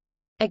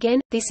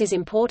 Again, this is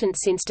important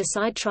since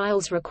decide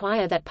trials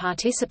require that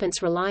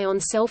participants rely on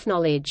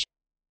self-knowledge.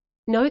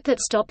 Note that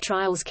stop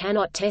trials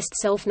cannot test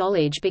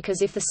self-knowledge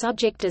because if the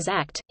subject does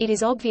act, it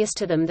is obvious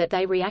to them that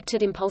they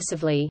reacted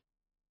impulsively.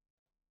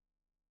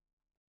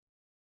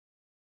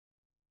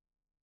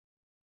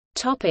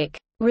 Topic: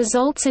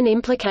 Results and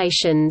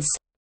implications.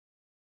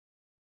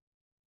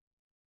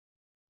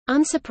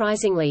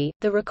 Unsurprisingly,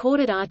 the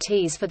recorded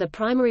RTs for the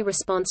primary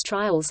response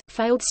trials,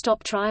 failed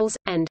stop trials,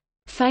 and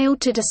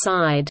failed to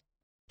decide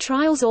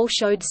trials all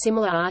showed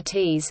similar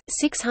RTs.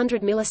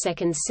 600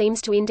 milliseconds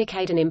seems to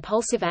indicate an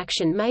impulsive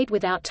action made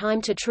without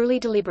time to truly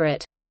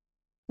deliberate.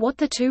 What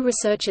the two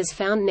researchers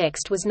found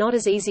next was not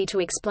as easy to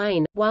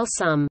explain. While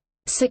some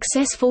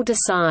successful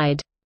decide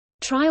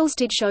trials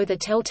did show the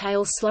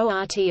telltale slow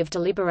RT of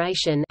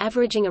deliberation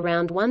averaging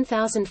around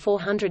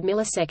 1,400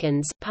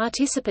 milliseconds,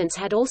 participants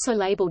had also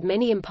labeled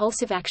many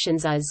impulsive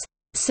actions as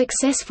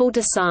successful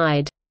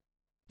decide.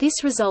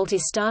 This result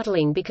is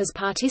startling because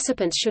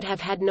participants should have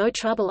had no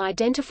trouble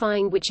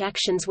identifying which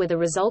actions were the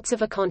results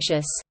of a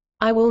conscious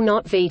I will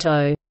not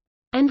veto,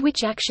 and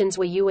which actions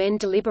were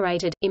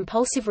deliberated,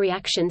 impulsive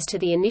reactions to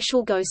the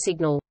initial go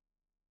signal.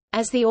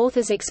 As the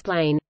authors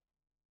explain,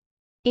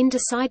 in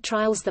decide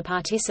trials the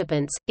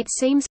participants, it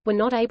seems, were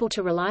not able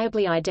to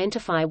reliably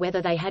identify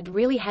whether they had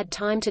really had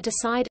time to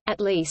decide,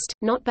 at least,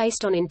 not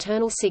based on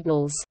internal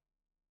signals.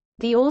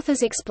 The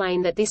authors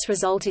explain that this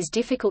result is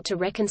difficult to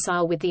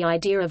reconcile with the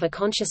idea of a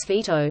conscious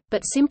veto,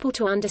 but simple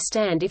to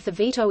understand if the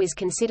veto is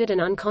considered an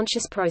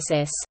unconscious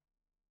process.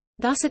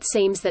 Thus it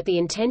seems that the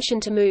intention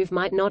to move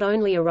might not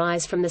only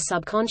arise from the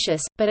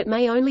subconscious, but it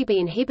may only be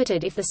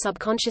inhibited if the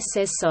subconscious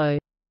says so.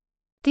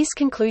 This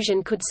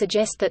conclusion could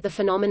suggest that the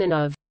phenomenon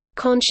of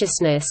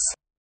consciousness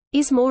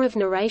is more of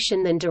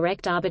narration than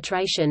direct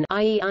arbitration,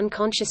 i.e.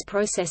 unconscious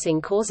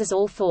processing causes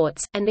all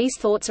thoughts, and these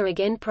thoughts are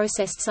again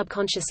processed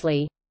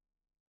subconsciously.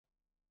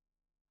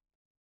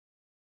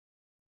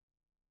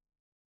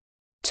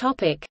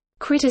 Topic: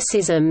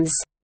 Criticisms.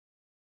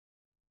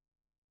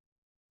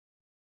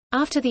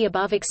 After the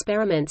above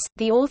experiments,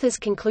 the authors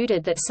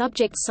concluded that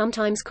subjects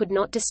sometimes could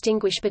not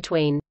distinguish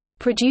between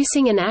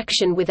producing an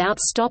action without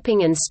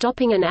stopping and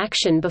stopping an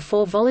action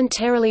before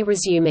voluntarily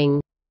resuming.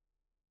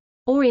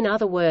 Or in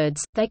other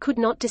words, they could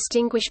not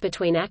distinguish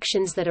between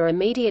actions that are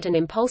immediate and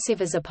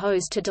impulsive as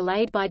opposed to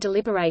delayed by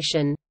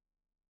deliberation.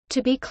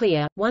 To be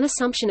clear, one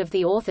assumption of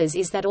the authors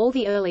is that all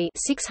the early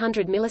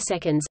 600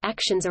 milliseconds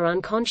actions are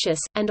unconscious,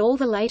 and all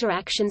the later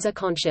actions are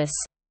conscious.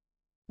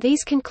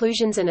 These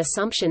conclusions and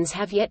assumptions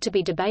have yet to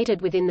be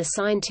debated within the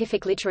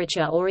scientific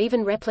literature or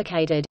even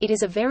replicated. It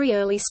is a very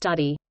early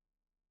study.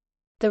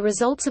 The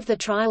results of the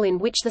trial in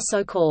which the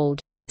so-called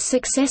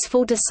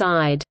successful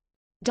decide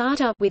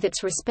data with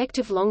its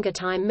respective longer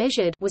time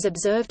measured was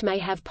observed may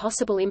have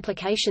possible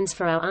implications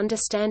for our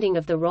understanding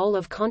of the role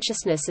of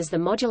consciousness as the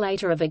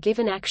modulator of a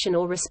given action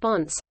or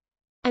response.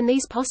 And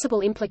these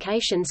possible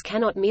implications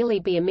cannot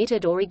merely be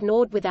omitted or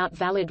ignored without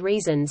valid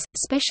reasons,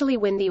 especially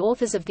when the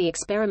authors of the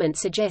experiment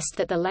suggest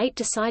that the late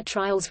decide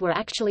trials were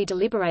actually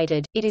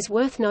deliberated. It is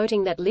worth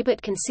noting that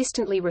Libet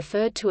consistently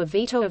referred to a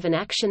veto of an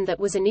action that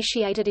was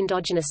initiated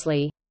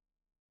endogenously.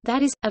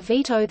 That is, a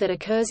veto that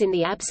occurs in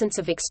the absence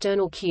of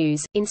external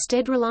cues,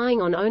 instead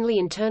relying on only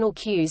internal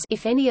cues,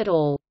 if any at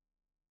all.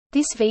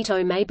 This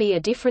veto may be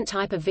a different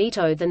type of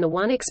veto than the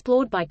one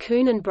explored by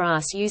Kuhn and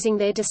Brass using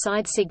their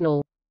decide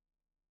signal.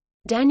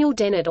 Daniel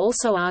Dennett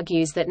also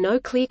argues that no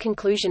clear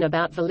conclusion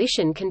about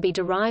volition can be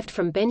derived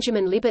from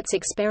Benjamin Libet's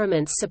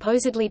experiments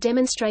supposedly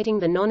demonstrating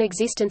the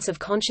non-existence of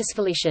conscious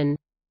volition.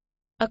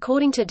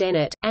 According to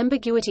Dennett,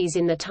 ambiguities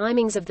in the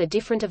timings of the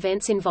different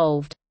events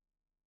involved.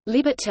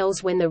 Libet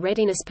tells when the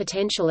readiness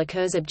potential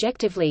occurs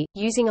objectively,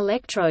 using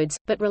electrodes,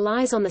 but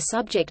relies on the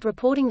subject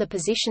reporting the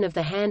position of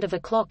the hand of a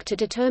clock to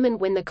determine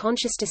when the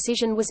conscious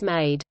decision was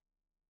made.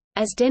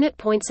 As Dennett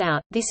points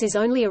out, this is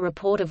only a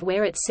report of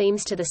where it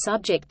seems to the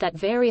subject that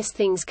various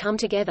things come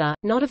together,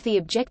 not of the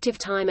objective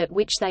time at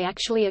which they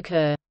actually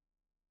occur.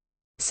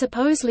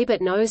 Suppose Libet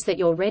knows that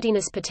your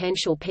readiness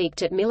potential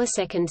peaked at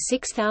millisecond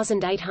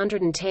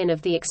 6810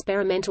 of the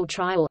experimental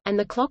trial, and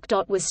the clock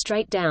dot was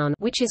straight down,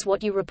 which is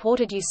what you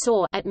reported you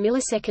saw, at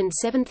millisecond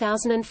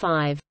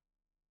 7005.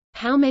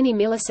 How many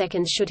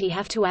milliseconds should he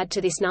have to add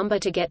to this number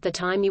to get the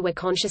time you were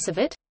conscious of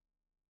it?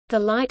 The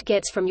light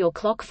gets from your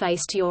clock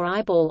face to your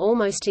eyeball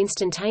almost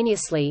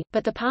instantaneously,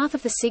 but the path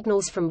of the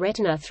signals from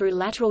retina through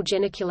lateral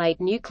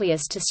geniculate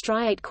nucleus to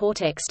striate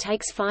cortex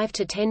takes 5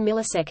 to 10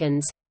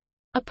 milliseconds.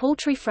 A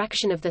paltry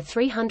fraction of the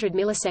 300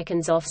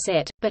 milliseconds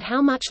offset, but how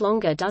much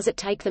longer does it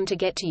take them to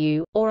get to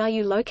you, or are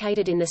you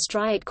located in the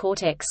striate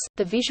cortex?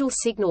 The visual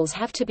signals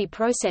have to be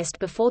processed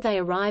before they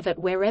arrive at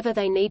wherever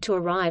they need to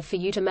arrive for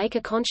you to make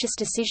a conscious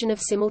decision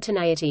of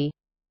simultaneity.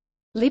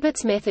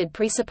 Libet's method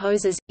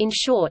presupposes, in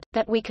short,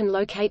 that we can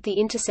locate the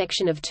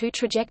intersection of two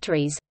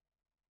trajectories: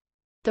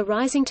 the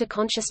rising to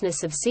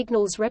consciousness of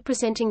signals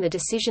representing the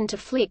decision to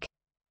flick,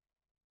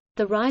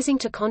 the rising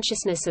to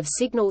consciousness of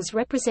signals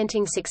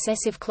representing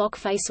successive clock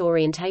face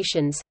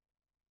orientations,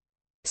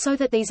 so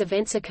that these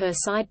events occur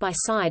side by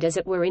side as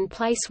it were in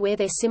place where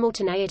their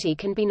simultaneity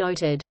can be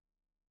noted.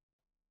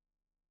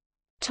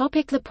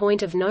 The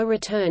point of no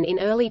return. In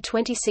early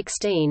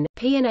 2016,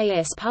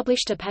 PNAS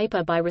published a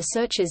paper by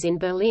researchers in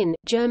Berlin,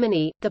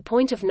 Germany, The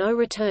Point of No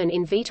Return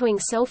in Vetoing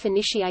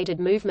Self-Initiated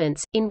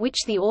Movements, in which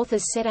the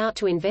authors set out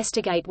to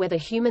investigate whether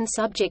human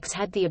subjects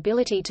had the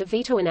ability to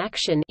veto an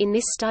action, in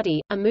this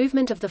study, a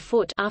movement of the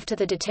foot, after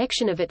the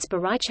detection of its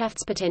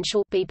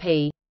Bereitschaftspotential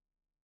 (BP).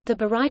 The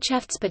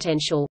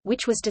Bereitschaftspotential,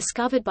 which was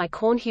discovered by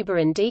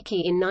Kornhuber and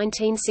Diekey in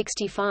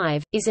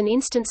 1965, is an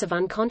instance of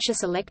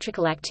unconscious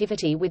electrical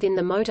activity within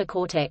the motor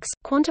cortex,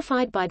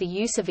 quantified by the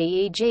use of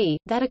EEG,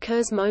 that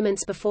occurs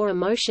moments before a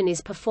motion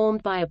is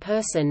performed by a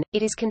person.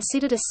 It is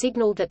considered a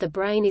signal that the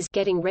brain is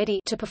getting ready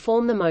to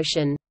perform the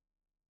motion.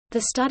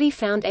 The study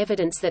found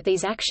evidence that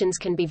these actions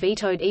can be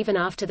vetoed even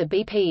after the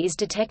BP is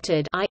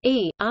detected,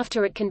 i.e.,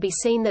 after it can be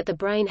seen that the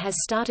brain has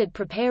started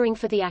preparing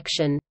for the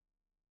action.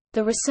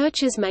 The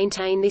researchers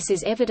maintain this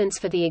is evidence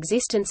for the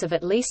existence of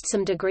at least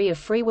some degree of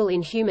free will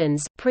in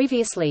humans.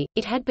 Previously,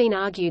 it had been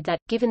argued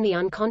that, given the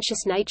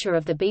unconscious nature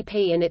of the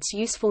BP and its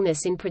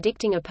usefulness in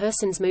predicting a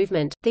person's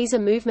movement, these are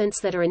movements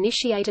that are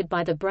initiated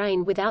by the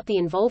brain without the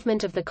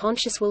involvement of the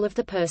conscious will of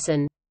the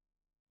person.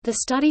 The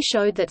study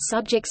showed that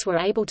subjects were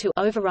able to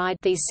override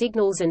these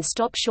signals and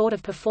stop short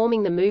of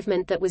performing the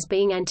movement that was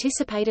being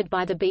anticipated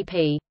by the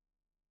BP.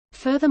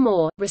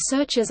 Furthermore,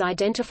 researchers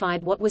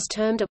identified what was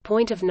termed a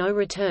point of no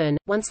return.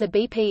 Once the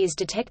BP is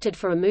detected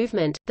for a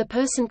movement, the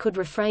person could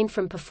refrain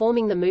from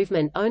performing the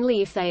movement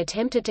only if they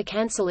attempted to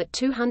cancel at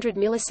 200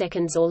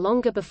 milliseconds or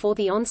longer before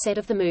the onset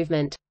of the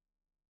movement.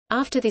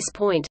 After this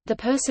point, the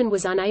person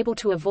was unable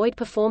to avoid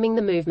performing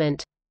the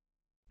movement.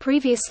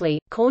 Previously,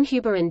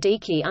 Kornhuber and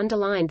Diekey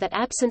underlined that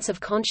absence of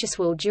conscious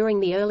will during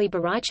the early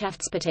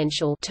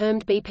Bereitschaftspotential,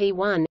 termed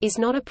BP1, is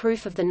not a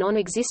proof of the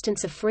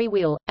non-existence of free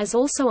will, as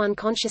also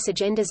unconscious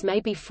agendas may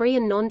be free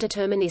and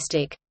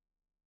non-deterministic.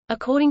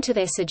 According to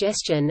their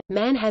suggestion,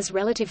 man has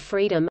relative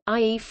freedom,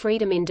 i.e.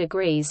 freedom in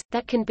degrees,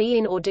 that can be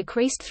in or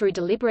decreased through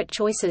deliberate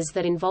choices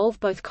that involve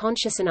both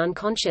conscious and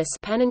unconscious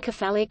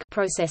panencephalic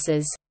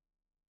processes.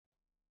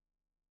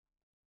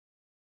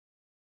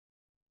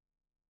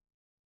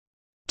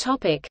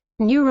 Topic: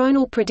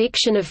 Neuronal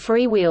prediction of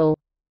free will.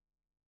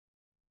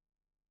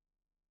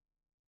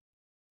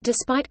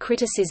 Despite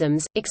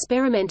criticisms,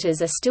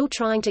 experimenters are still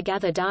trying to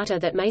gather data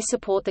that may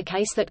support the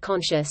case that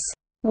conscious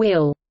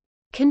will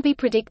can be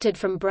predicted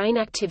from brain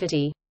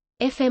activity.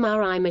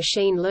 fMRI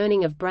machine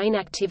learning of brain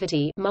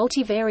activity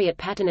multivariate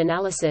pattern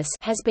analysis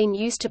has been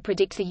used to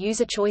predict the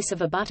user choice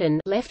of a button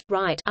left,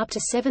 right up to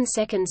 7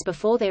 seconds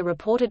before their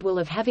reported will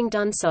of having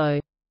done so.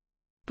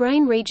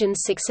 Brain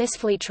regions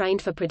successfully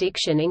trained for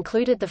prediction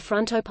included the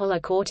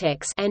frontopolar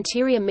cortex,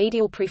 anterior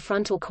medial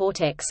prefrontal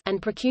cortex,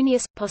 and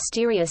precuneus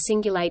posterior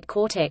cingulate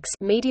cortex,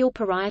 medial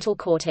parietal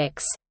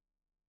cortex.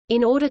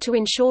 In order to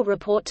ensure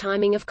report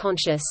timing of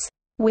conscious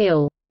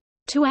will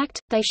to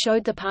act, they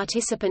showed the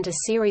participant a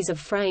series of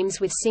frames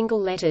with single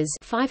letters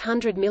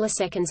 500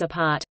 milliseconds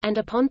apart, and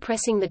upon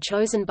pressing the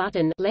chosen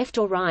button left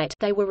or right,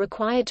 they were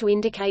required to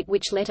indicate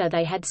which letter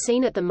they had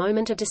seen at the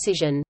moment of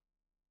decision.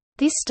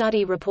 This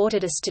study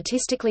reported a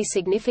statistically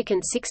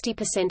significant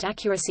 60%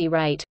 accuracy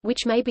rate,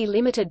 which may be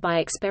limited by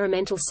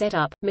experimental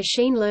setup,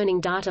 machine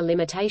learning data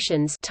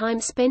limitations,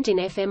 time spent in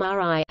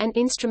fMRI, and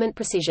instrument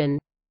precision.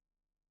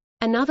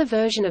 Another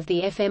version of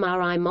the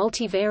fMRI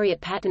multivariate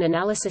pattern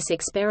analysis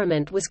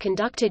experiment was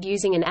conducted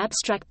using an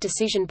abstract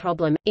decision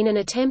problem, in an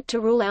attempt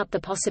to rule out the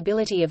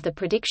possibility of the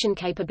prediction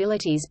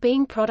capabilities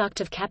being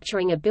product of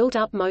capturing a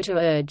built-up motor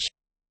urge.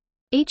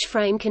 Each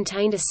frame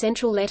contained a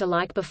central letter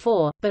like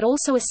before, but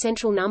also a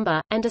central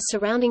number, and a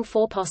surrounding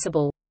 4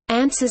 possible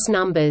answers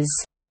numbers.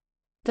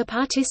 The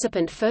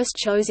participant first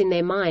chose in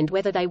their mind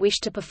whether they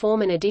wished to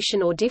perform an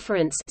addition or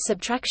difference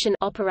subtraction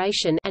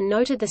operation and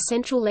noted the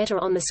central letter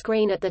on the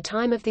screen at the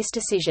time of this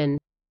decision.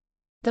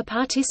 The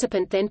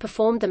participant then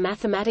performed the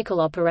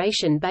mathematical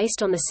operation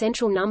based on the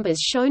central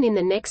numbers shown in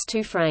the next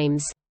 2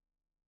 frames.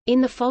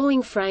 In the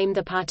following frame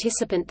the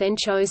participant then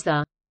chose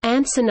the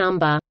answer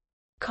number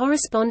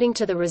corresponding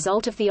to the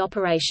result of the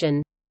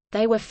operation.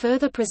 They were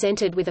further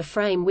presented with a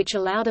frame which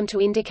allowed them to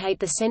indicate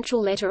the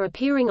central letter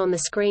appearing on the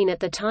screen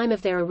at the time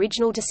of their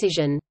original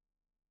decision.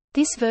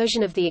 This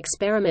version of the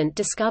experiment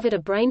discovered a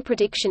brain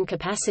prediction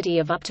capacity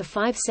of up to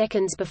 5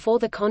 seconds before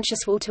the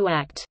conscious will to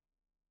act.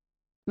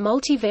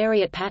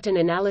 Multivariate pattern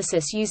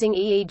analysis using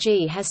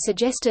EEG has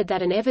suggested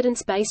that an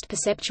evidence-based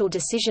perceptual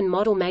decision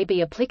model may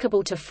be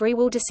applicable to free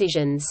will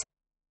decisions.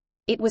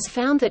 It was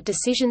found that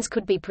decisions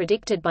could be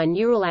predicted by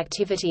neural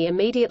activity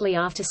immediately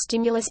after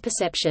stimulus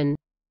perception.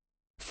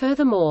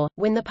 Furthermore,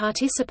 when the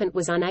participant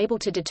was unable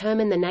to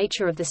determine the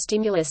nature of the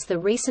stimulus, the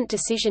recent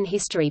decision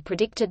history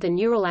predicted the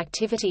neural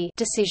activity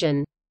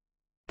decision.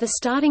 The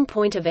starting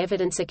point of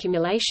evidence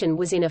accumulation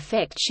was in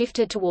effect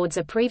shifted towards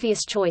a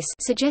previous choice,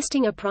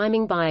 suggesting a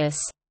priming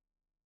bias.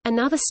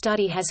 Another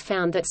study has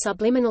found that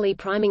subliminally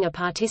priming a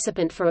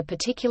participant for a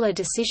particular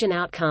decision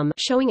outcome,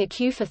 showing a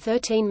cue for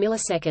 13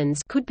 milliseconds,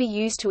 could be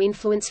used to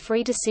influence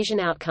free decision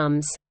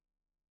outcomes.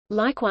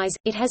 Likewise,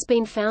 it has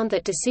been found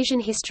that decision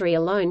history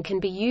alone can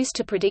be used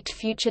to predict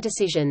future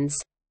decisions.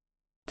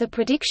 The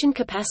prediction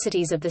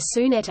capacities of the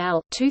Soon et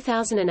al.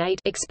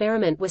 2008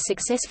 experiment were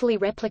successfully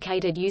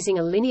replicated using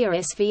a linear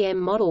SVM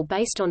model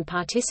based on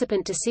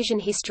participant decision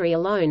history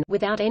alone,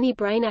 without any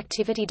brain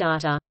activity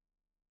data.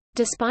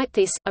 Despite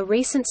this, a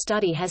recent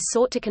study has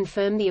sought to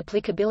confirm the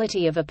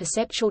applicability of a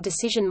perceptual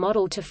decision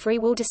model to free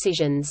will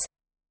decisions.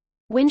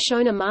 When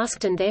shown a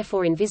masked and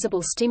therefore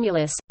invisible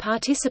stimulus,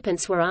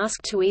 participants were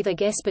asked to either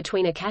guess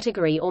between a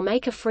category or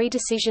make a free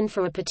decision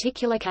for a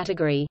particular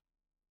category.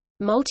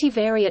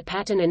 Multivariate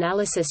pattern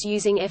analysis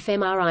using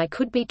fMRI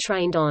could be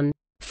trained on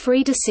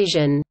free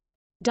decision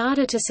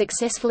data to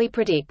successfully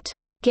predict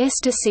guess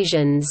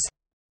decisions,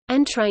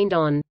 and trained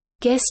on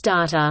guess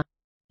data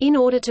in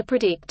order to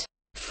predict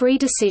free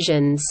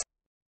decisions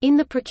in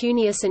the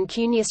precuneus and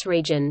cuneus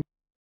region.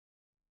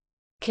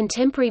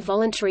 Contemporary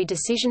voluntary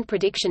decision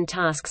prediction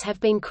tasks have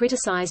been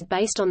criticized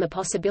based on the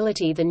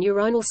possibility the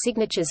neuronal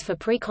signatures for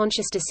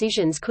pre-conscious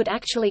decisions could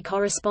actually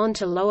correspond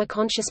to lower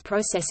conscious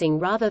processing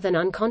rather than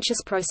unconscious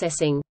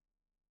processing.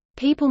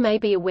 People may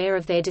be aware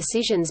of their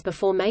decisions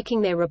before making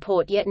their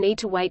report yet need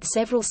to wait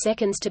several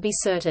seconds to be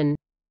certain.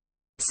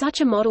 Such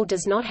a model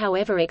does not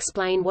however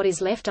explain what is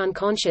left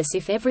unconscious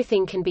if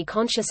everything can be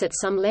conscious at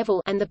some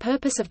level, and the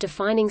purpose of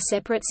defining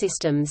separate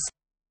systems.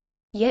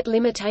 Yet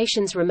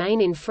limitations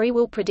remain in free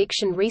will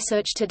prediction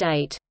research to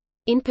date.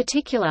 In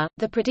particular,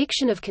 the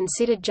prediction of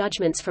considered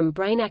judgments from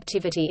brain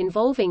activity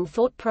involving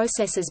thought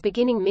processes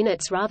beginning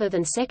minutes rather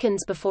than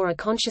seconds before a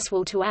conscious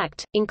will to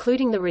act,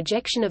 including the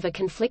rejection of a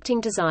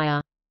conflicting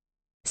desire.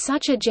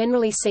 Such are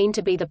generally seen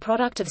to be the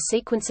product of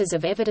sequences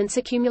of evidence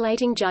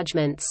accumulating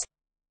judgments.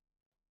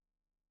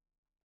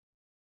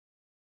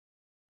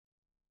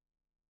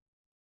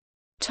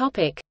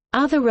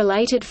 Other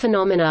related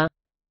phenomena.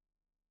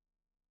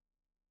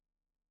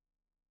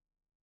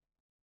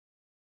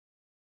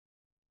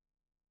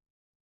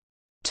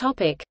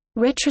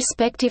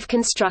 Retrospective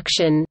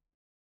construction.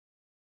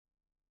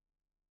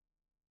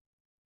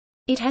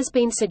 It has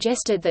been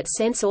suggested that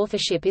sense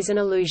authorship is an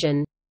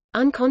illusion.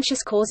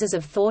 Unconscious causes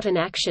of thought and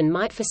action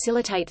might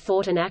facilitate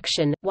thought and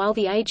action, while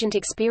the agent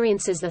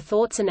experiences the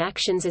thoughts and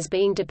actions as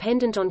being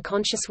dependent on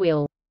conscious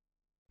will.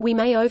 We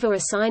may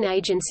over-assign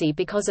agency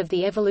because of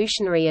the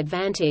evolutionary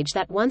advantage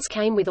that once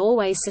came with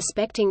always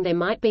suspecting there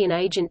might be an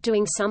agent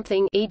doing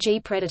something,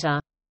 e.g. predator.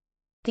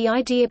 The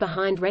idea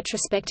behind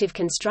retrospective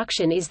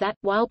construction is that,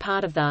 while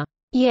part of the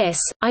 "yes,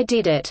 I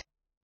did it"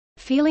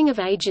 feeling of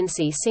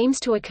agency seems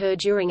to occur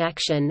during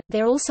action,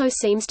 there also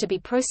seems to be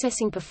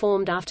processing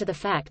performed after the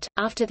fact,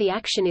 after the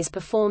action is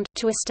performed,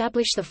 to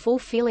establish the full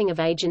feeling of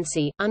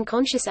agency.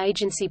 Unconscious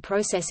agency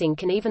processing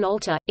can even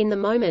alter, in the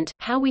moment,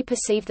 how we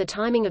perceive the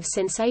timing of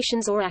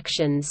sensations or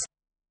actions.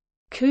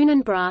 Kuhn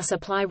and Brass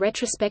apply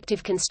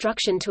retrospective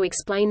construction to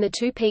explain the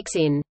two peaks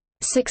in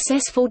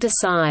successful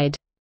decide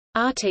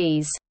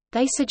RTs.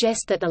 They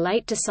suggest that the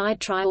late decide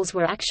trials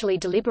were actually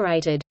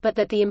deliberated, but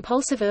that the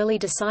impulsive early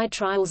decide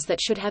trials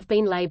that should have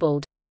been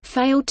labeled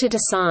failed to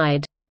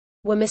decide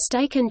were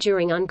mistaken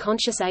during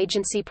unconscious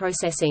agency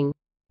processing.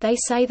 They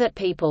say that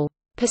people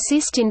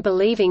persist in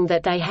believing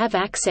that they have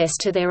access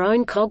to their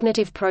own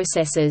cognitive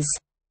processes,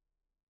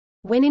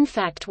 when in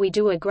fact we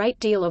do a great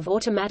deal of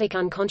automatic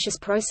unconscious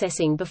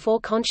processing before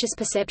conscious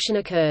perception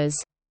occurs.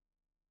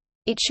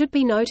 It should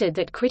be noted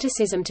that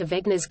criticism to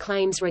Wegener's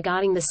claims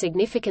regarding the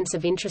significance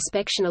of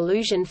introspection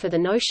illusion for the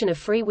notion of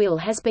free will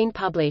has been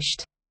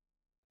published.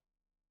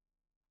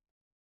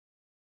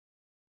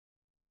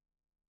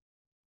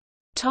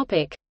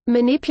 Topic: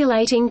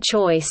 Manipulating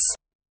choice.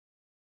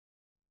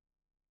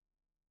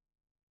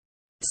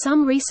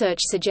 Some research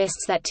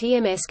suggests that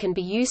TMS can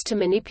be used to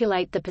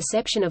manipulate the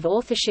perception of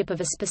authorship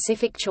of a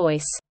specific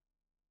choice.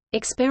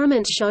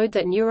 Experiments showed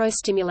that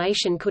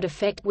neurostimulation could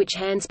affect which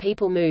hands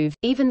people move,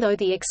 even though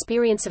the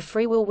experience of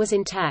free will was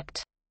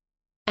intact.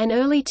 An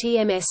early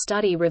TMS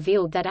study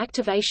revealed that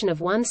activation of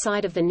one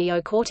side of the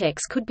neocortex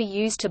could be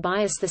used to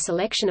bias the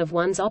selection of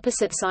one's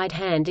opposite side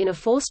hand in a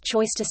forced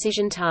choice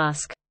decision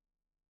task.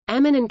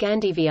 Ammon and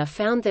Gandivia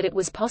found that it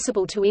was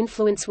possible to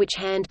influence which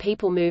hand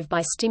people move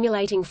by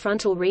stimulating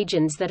frontal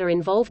regions that are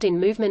involved in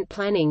movement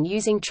planning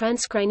using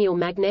transcranial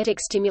magnetic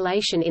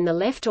stimulation in the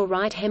left or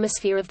right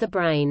hemisphere of the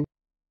brain.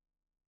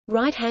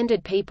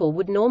 Right-handed people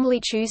would normally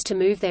choose to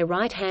move their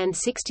right hand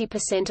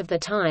 60% of the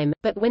time,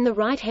 but when the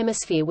right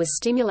hemisphere was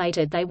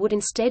stimulated they would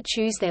instead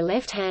choose their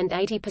left hand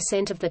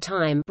 80% of the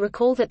time.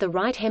 Recall that the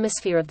right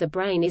hemisphere of the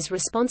brain is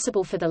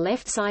responsible for the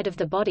left side of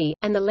the body,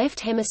 and the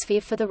left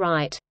hemisphere for the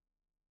right.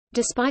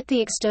 Despite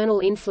the external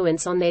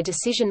influence on their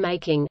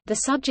decision-making, the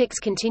subjects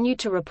continued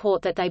to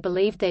report that they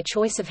believed their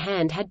choice of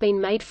hand had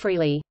been made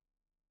freely.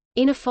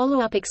 In a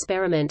follow-up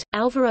experiment,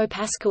 Álvaro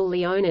Pascual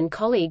León and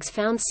colleagues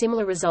found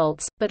similar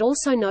results, but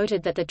also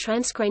noted that the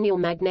transcranial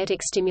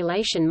magnetic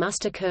stimulation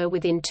must occur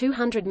within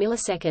 200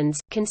 milliseconds,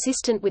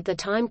 consistent with the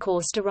time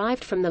course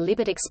derived from the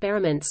Libet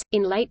experiments.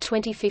 In late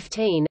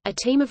 2015, a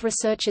team of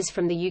researchers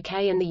from the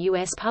UK and the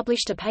US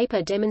published a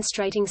paper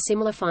demonstrating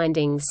similar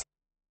findings.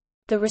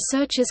 The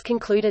researchers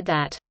concluded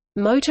that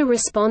motor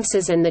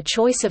responses and the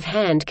choice of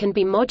hand can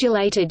be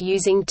modulated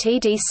using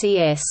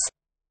TDCS.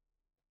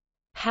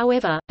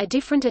 However, a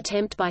different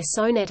attempt by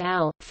Sohn et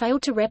al.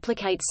 Failed to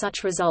replicate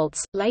such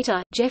results.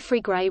 Later, Jeffrey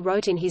Gray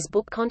wrote in his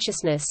book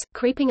Consciousness,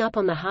 Creeping Up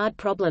on the Hard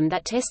Problem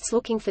that tests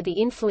looking for the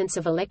influence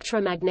of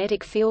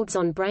electromagnetic fields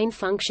on brain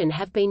function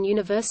have been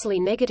universally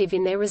negative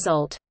in their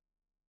result.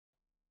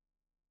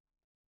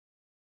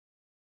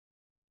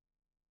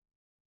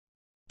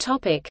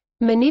 Topic: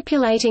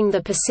 Manipulating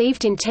the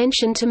perceived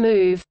intention to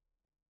move.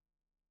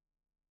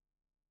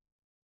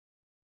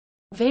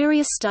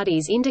 Various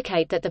studies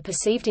indicate that the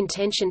perceived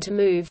intention to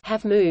move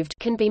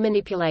can be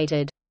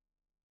manipulated.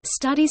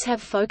 Studies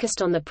have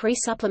focused on the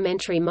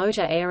pre-supplementary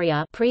motor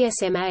area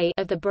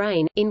of the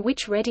brain, in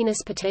which readiness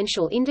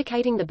potential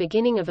indicating the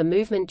beginning of a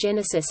movement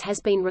genesis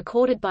has been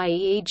recorded by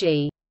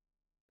EEG.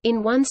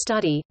 In one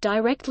study,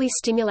 directly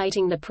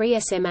stimulating the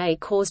pre-SMA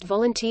caused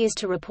volunteers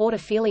to report a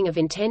feeling of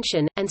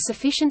intention, and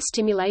sufficient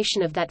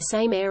stimulation of that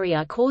same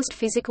area caused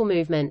physical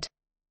movement.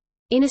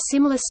 In a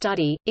similar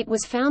study, it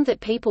was found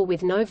that people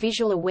with no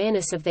visual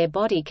awareness of their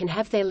body can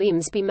have their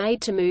limbs be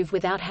made to move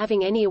without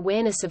having any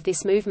awareness of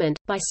this movement,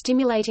 by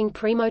stimulating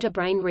premotor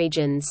brain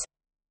regions.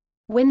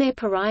 When their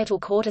parietal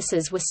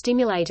cortices were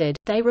stimulated,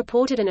 they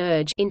reported an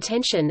urge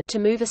intention to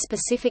move a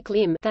specific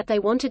limb that they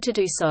wanted to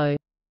do so.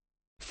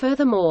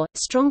 Furthermore,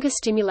 stronger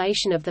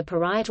stimulation of the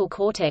parietal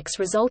cortex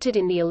resulted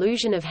in the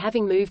illusion of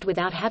having moved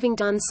without having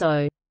done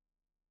so.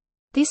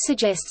 This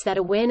suggests that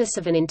awareness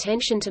of an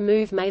intention to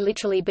move may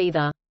literally be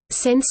the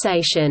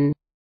sensation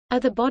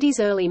of the body's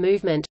early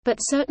movement, but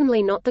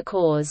certainly not the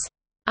cause.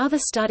 Other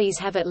studies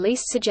have at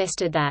least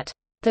suggested that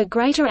the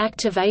greater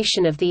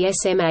activation of the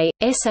SMA,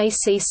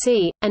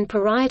 SACC, and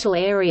parietal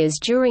areas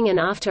during and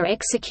after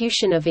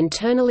execution of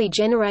internally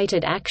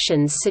generated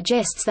actions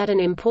suggests that an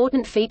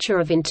important feature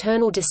of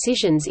internal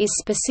decisions is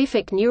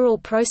specific neural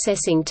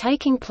processing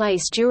taking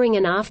place during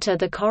and after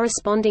the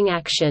corresponding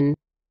action.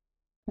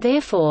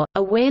 Therefore,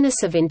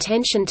 awareness of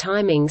intention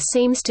timing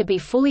seems to be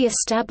fully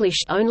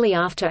established only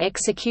after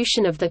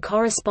execution of the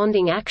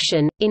corresponding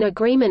action, in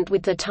agreement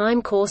with the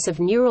time course of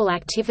neural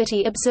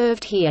activity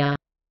observed here.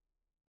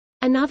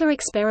 Another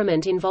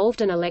experiment involved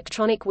an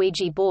electronic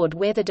Ouija board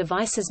where the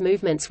device's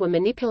movements were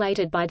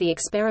manipulated by the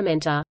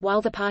experimenter,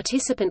 while the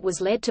participant was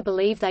led to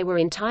believe they were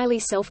entirely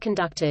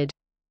self-conducted.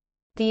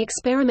 The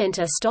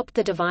experimenter stopped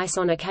the device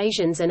on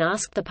occasions and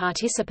asked the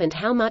participant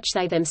how much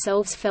they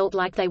themselves felt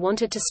like they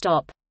wanted to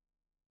stop.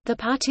 The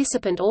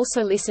participant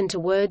also listened to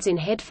words in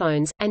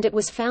headphones, and it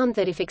was found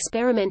that if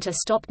experimenter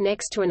stopped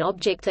next to an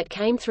object that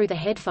came through the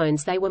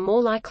headphones, they were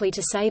more likely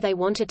to say they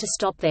wanted to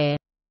stop there.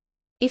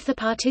 If the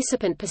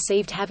participant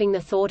perceived having the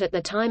thought at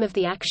the time of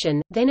the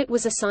action, then it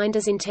was assigned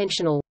as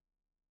intentional.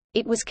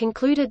 It was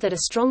concluded that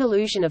a strong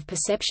illusion of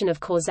perception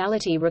of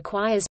causality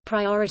requires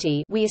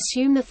priority. We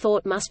assume the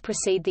thought must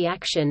precede the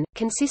action,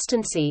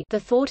 consistency, the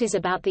thought is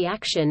about the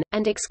action,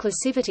 and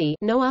exclusivity,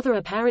 no other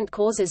apparent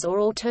causes or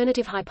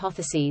alternative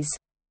hypotheses.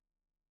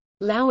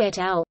 Lau et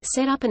al.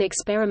 Set up an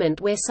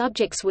experiment where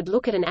subjects would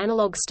look at an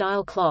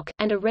analog-style clock,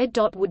 and a red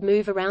dot would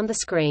move around the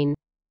screen.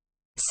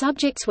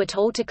 Subjects were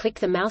told to click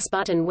the mouse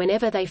button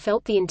whenever they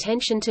felt the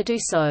intention to do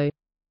so.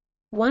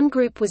 One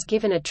group was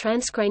given a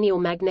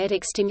transcranial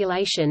magnetic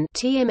stimulation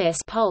 (TMS)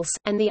 pulse,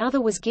 and the other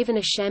was given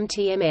a sham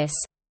TMS.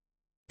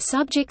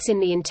 Subjects in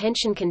the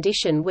intention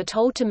condition were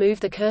told to move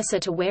the cursor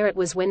to where it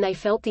was when they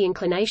felt the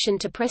inclination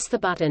to press the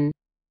button.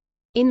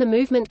 In the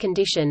movement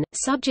condition,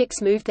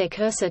 subjects moved their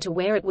cursor to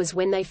where it was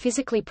when they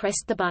physically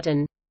pressed the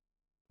button.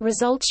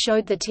 Results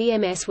showed the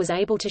TMS was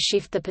able to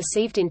shift the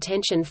perceived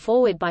intention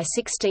forward by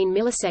 16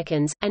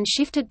 milliseconds, and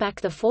shifted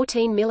back the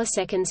 14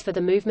 milliseconds for the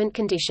movement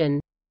condition.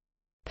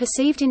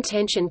 Perceived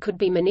intention could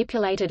be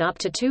manipulated up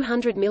to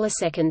 200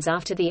 milliseconds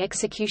after the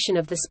execution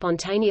of the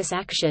spontaneous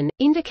action,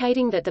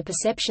 indicating that the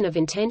perception of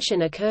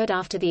intention occurred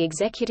after the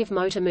executive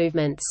motor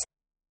movements.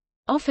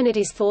 Often it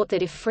is thought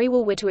that if free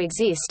will were to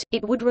exist,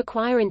 it would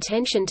require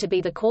intention to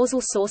be the causal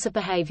source of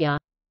behavior.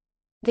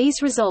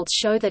 These results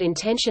show that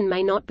intention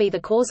may not be the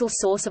causal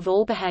source of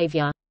all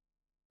behavior.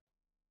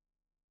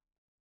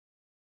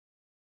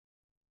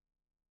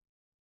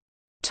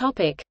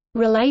 Topic: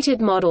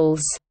 Related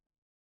models.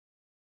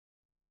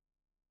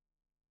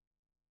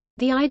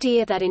 The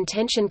idea that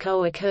intention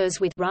co-occurs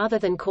with rather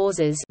than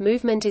causes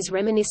movement is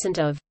reminiscent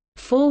of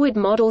forward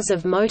models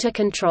of motor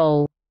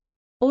control,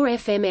 or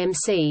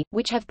FMMC,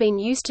 which have been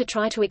used to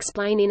try to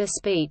explain inner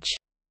speech.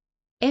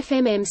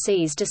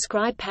 FMMCs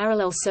describe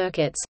parallel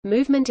circuits.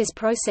 Movement is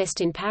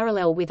processed in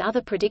parallel with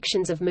other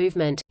predictions of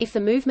movement. If the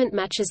movement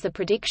matches the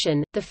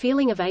prediction, the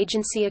feeling of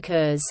agency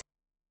occurs.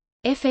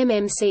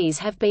 FMMCs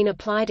have been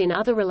applied in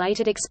other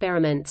related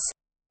experiments.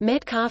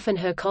 Metcalf and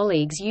her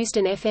colleagues used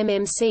an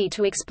FMMC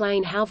to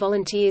explain how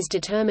volunteers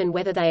determine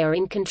whether they are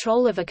in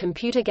control of a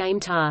computer game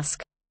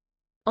task.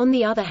 On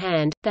the other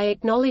hand, they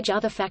acknowledge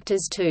other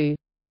factors too.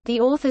 The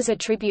authors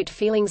attribute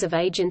feelings of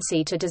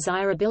agency to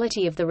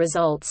desirability of the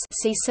results,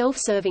 see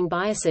self-serving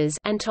biases,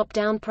 and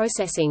top-down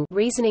processing,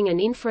 reasoning and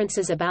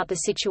inferences about the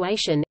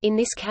situation. In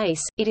this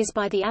case, it is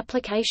by the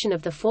application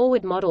of the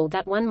forward model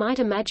that one might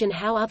imagine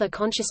how other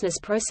consciousness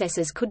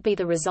processes could be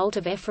the result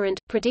of efferent,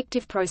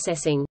 predictive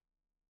processing.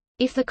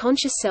 If the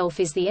conscious self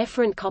is the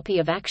efferent copy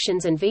of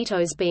actions and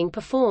vetoes being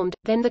performed,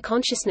 then the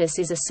consciousness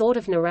is a sort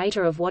of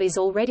narrator of what is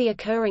already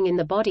occurring in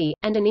the body,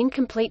 and an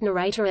incomplete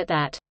narrator at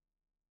that.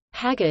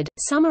 Haggard,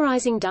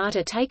 summarizing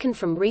data taken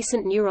from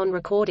recent neuron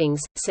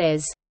recordings,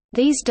 says,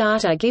 "These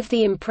data give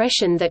the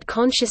impression that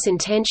conscious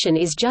intention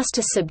is just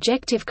a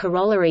subjective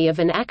corollary of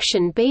an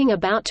action being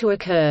about to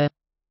occur."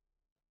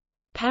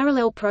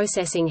 Parallel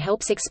processing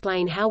helps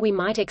explain how we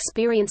might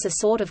experience a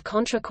sort of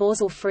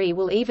contra-causal free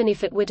will even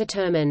if it were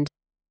determined.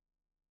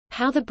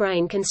 How the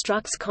brain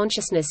constructs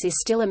consciousness is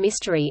still a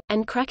mystery,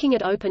 and cracking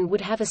it open would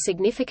have a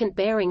significant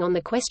bearing on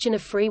the question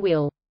of free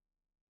will.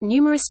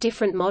 Numerous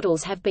different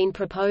models have been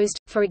proposed,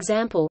 for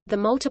example, the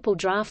multiple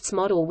drafts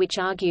model, which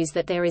argues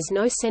that there is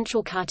no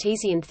central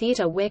Cartesian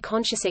theater where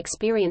conscious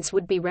experience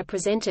would be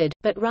represented,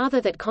 but rather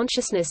that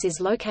consciousness is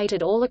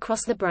located all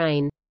across the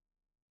brain.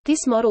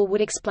 This model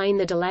would explain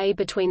the delay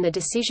between the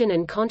decision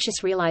and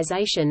conscious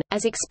realization,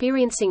 as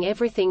experiencing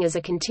everything as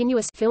a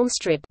continuous film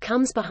strip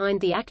comes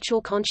behind the actual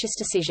conscious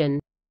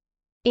decision.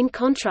 In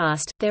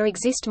contrast, there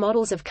exist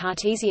models of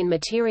Cartesian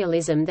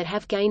materialism that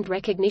have gained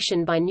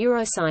recognition by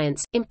neuroscience,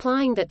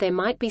 implying that there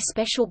might be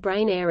special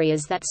brain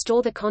areas that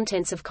store the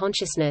contents of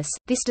consciousness.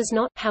 This does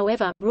not,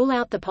 however, rule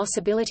out the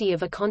possibility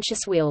of a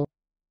conscious will.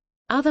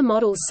 Other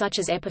models such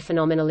as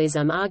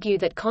epiphenomenalism argue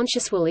that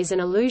conscious will is an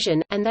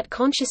illusion, and that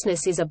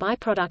consciousness is a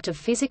byproduct of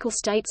physical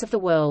states of the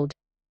world.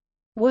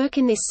 Work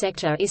in this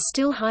sector is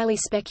still highly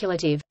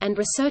speculative, and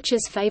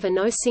researchers favor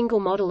no single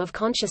model of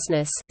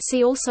consciousness.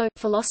 See also,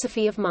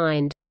 philosophy of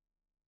mind.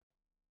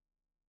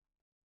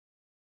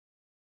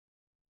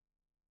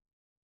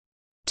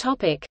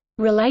 Topic: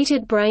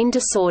 Related brain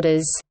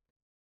disorders.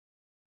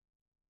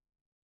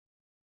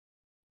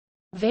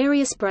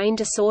 Various brain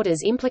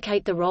disorders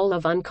implicate the role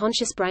of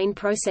unconscious brain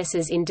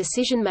processes in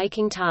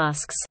decision-making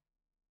tasks.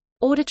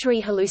 Auditory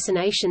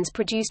hallucinations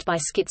produced by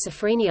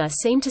schizophrenia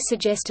seem to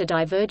suggest a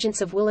divergence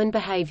of will and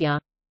behavior.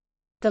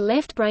 The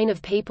left brain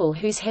of people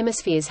whose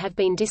hemispheres have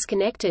been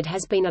disconnected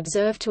has been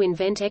observed to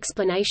invent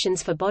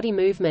explanations for body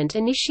movement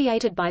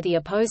initiated by the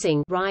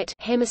opposing right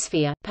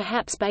hemisphere,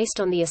 perhaps based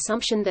on the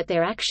assumption that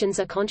their actions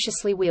are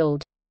consciously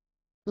willed.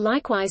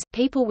 Likewise,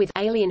 people with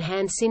alien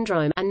hand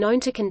syndrome are known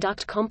to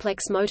conduct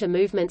complex motor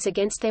movements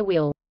against their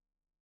will.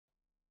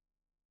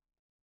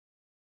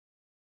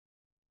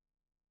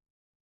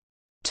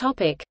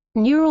 Topic: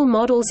 Neural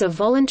models of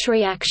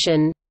voluntary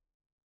action.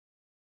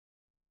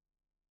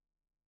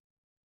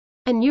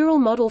 A neural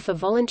model for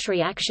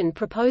voluntary action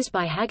proposed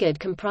by Haggard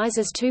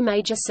comprises two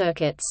major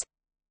circuits.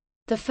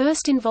 The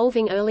first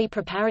involving early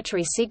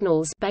preparatory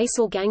signals,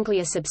 basal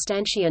ganglia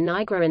substantia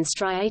nigra and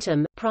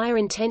striatum, prior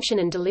intention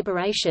and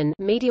deliberation,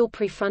 medial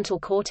prefrontal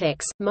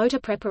cortex, motor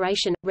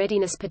preparation,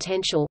 readiness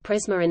potential,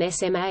 presma and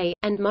SMA,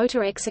 and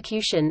motor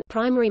execution,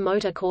 primary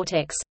motor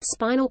cortex,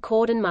 spinal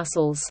cord and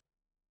muscles.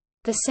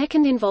 The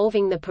second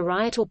involving the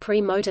parietal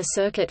pre-motor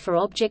circuit for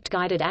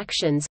object-guided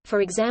actions, for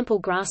example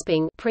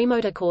grasping,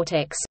 premotor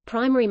cortex,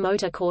 primary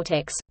motor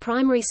cortex,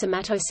 primary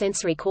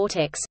somatosensory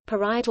cortex,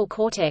 parietal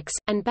cortex,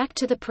 and back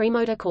to the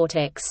premotor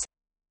cortex.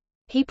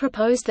 He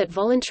proposed that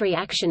voluntary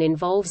action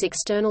involves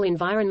external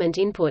environment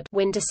input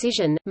when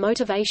decision,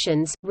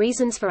 motivations,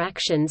 reasons for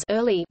actions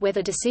early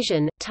whether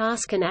decision,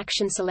 task and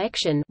action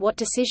selection what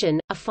decision,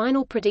 a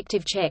final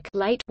predictive check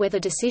late whether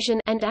decision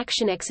and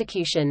action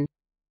execution.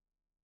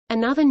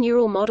 Another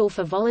neural model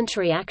for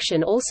voluntary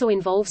action also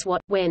involves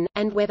what, when,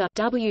 and whether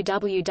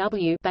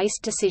WWW-based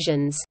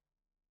decisions.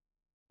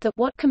 The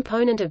what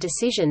component of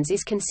decisions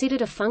is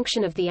considered a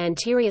function of the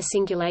anterior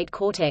cingulate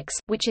cortex,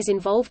 which is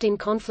involved in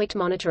conflict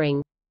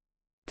monitoring.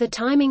 The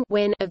timing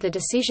when of the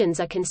decisions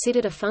are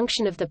considered a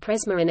function of the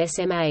presma and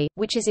SMA,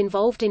 which is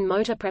involved in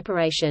motor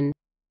preparation.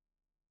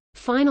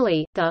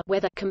 Finally, the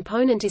whether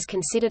component is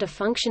considered a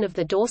function of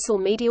the dorsal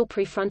medial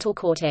prefrontal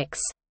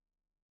cortex.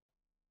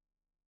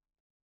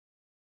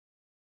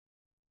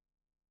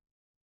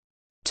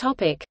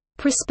 Topic: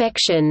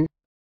 Prospection.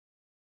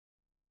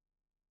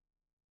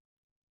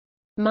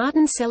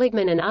 Martin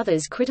Seligman and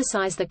others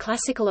criticize the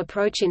classical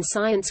approach in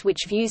science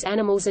which views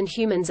animals and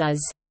humans as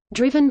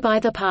driven by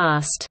the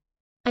past,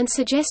 and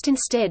suggest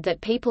instead that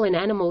people and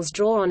animals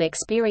draw on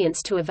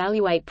experience to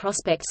evaluate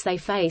prospects they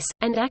face,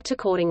 and act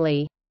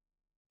accordingly.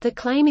 The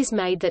claim is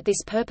made that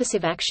this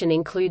purposive action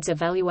includes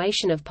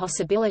evaluation of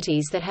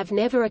possibilities that have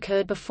never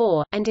occurred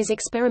before, and is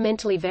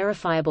experimentally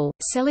verifiable.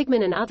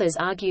 Seligman and others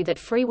argue that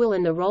free will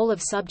and the role of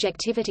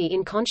subjectivity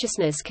in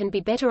consciousness can be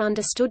better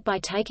understood by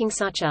taking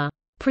such a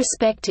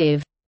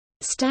prospective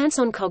stance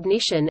on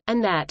cognition,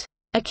 and that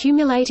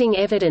accumulating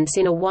evidence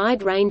in a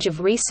wide range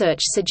of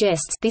research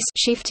suggests this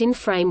shift in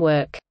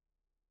framework.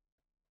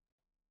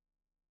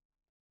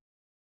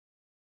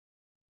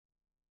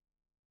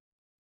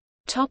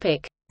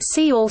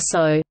 See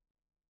also: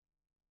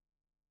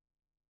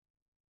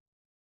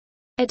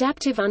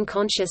 adaptive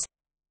unconscious,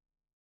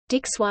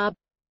 Dick Swab,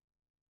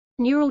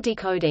 neural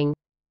decoding,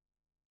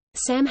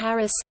 Sam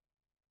Harris,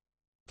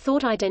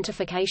 thought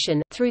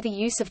identification through the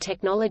use of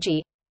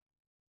technology,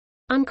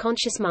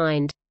 unconscious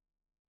mind.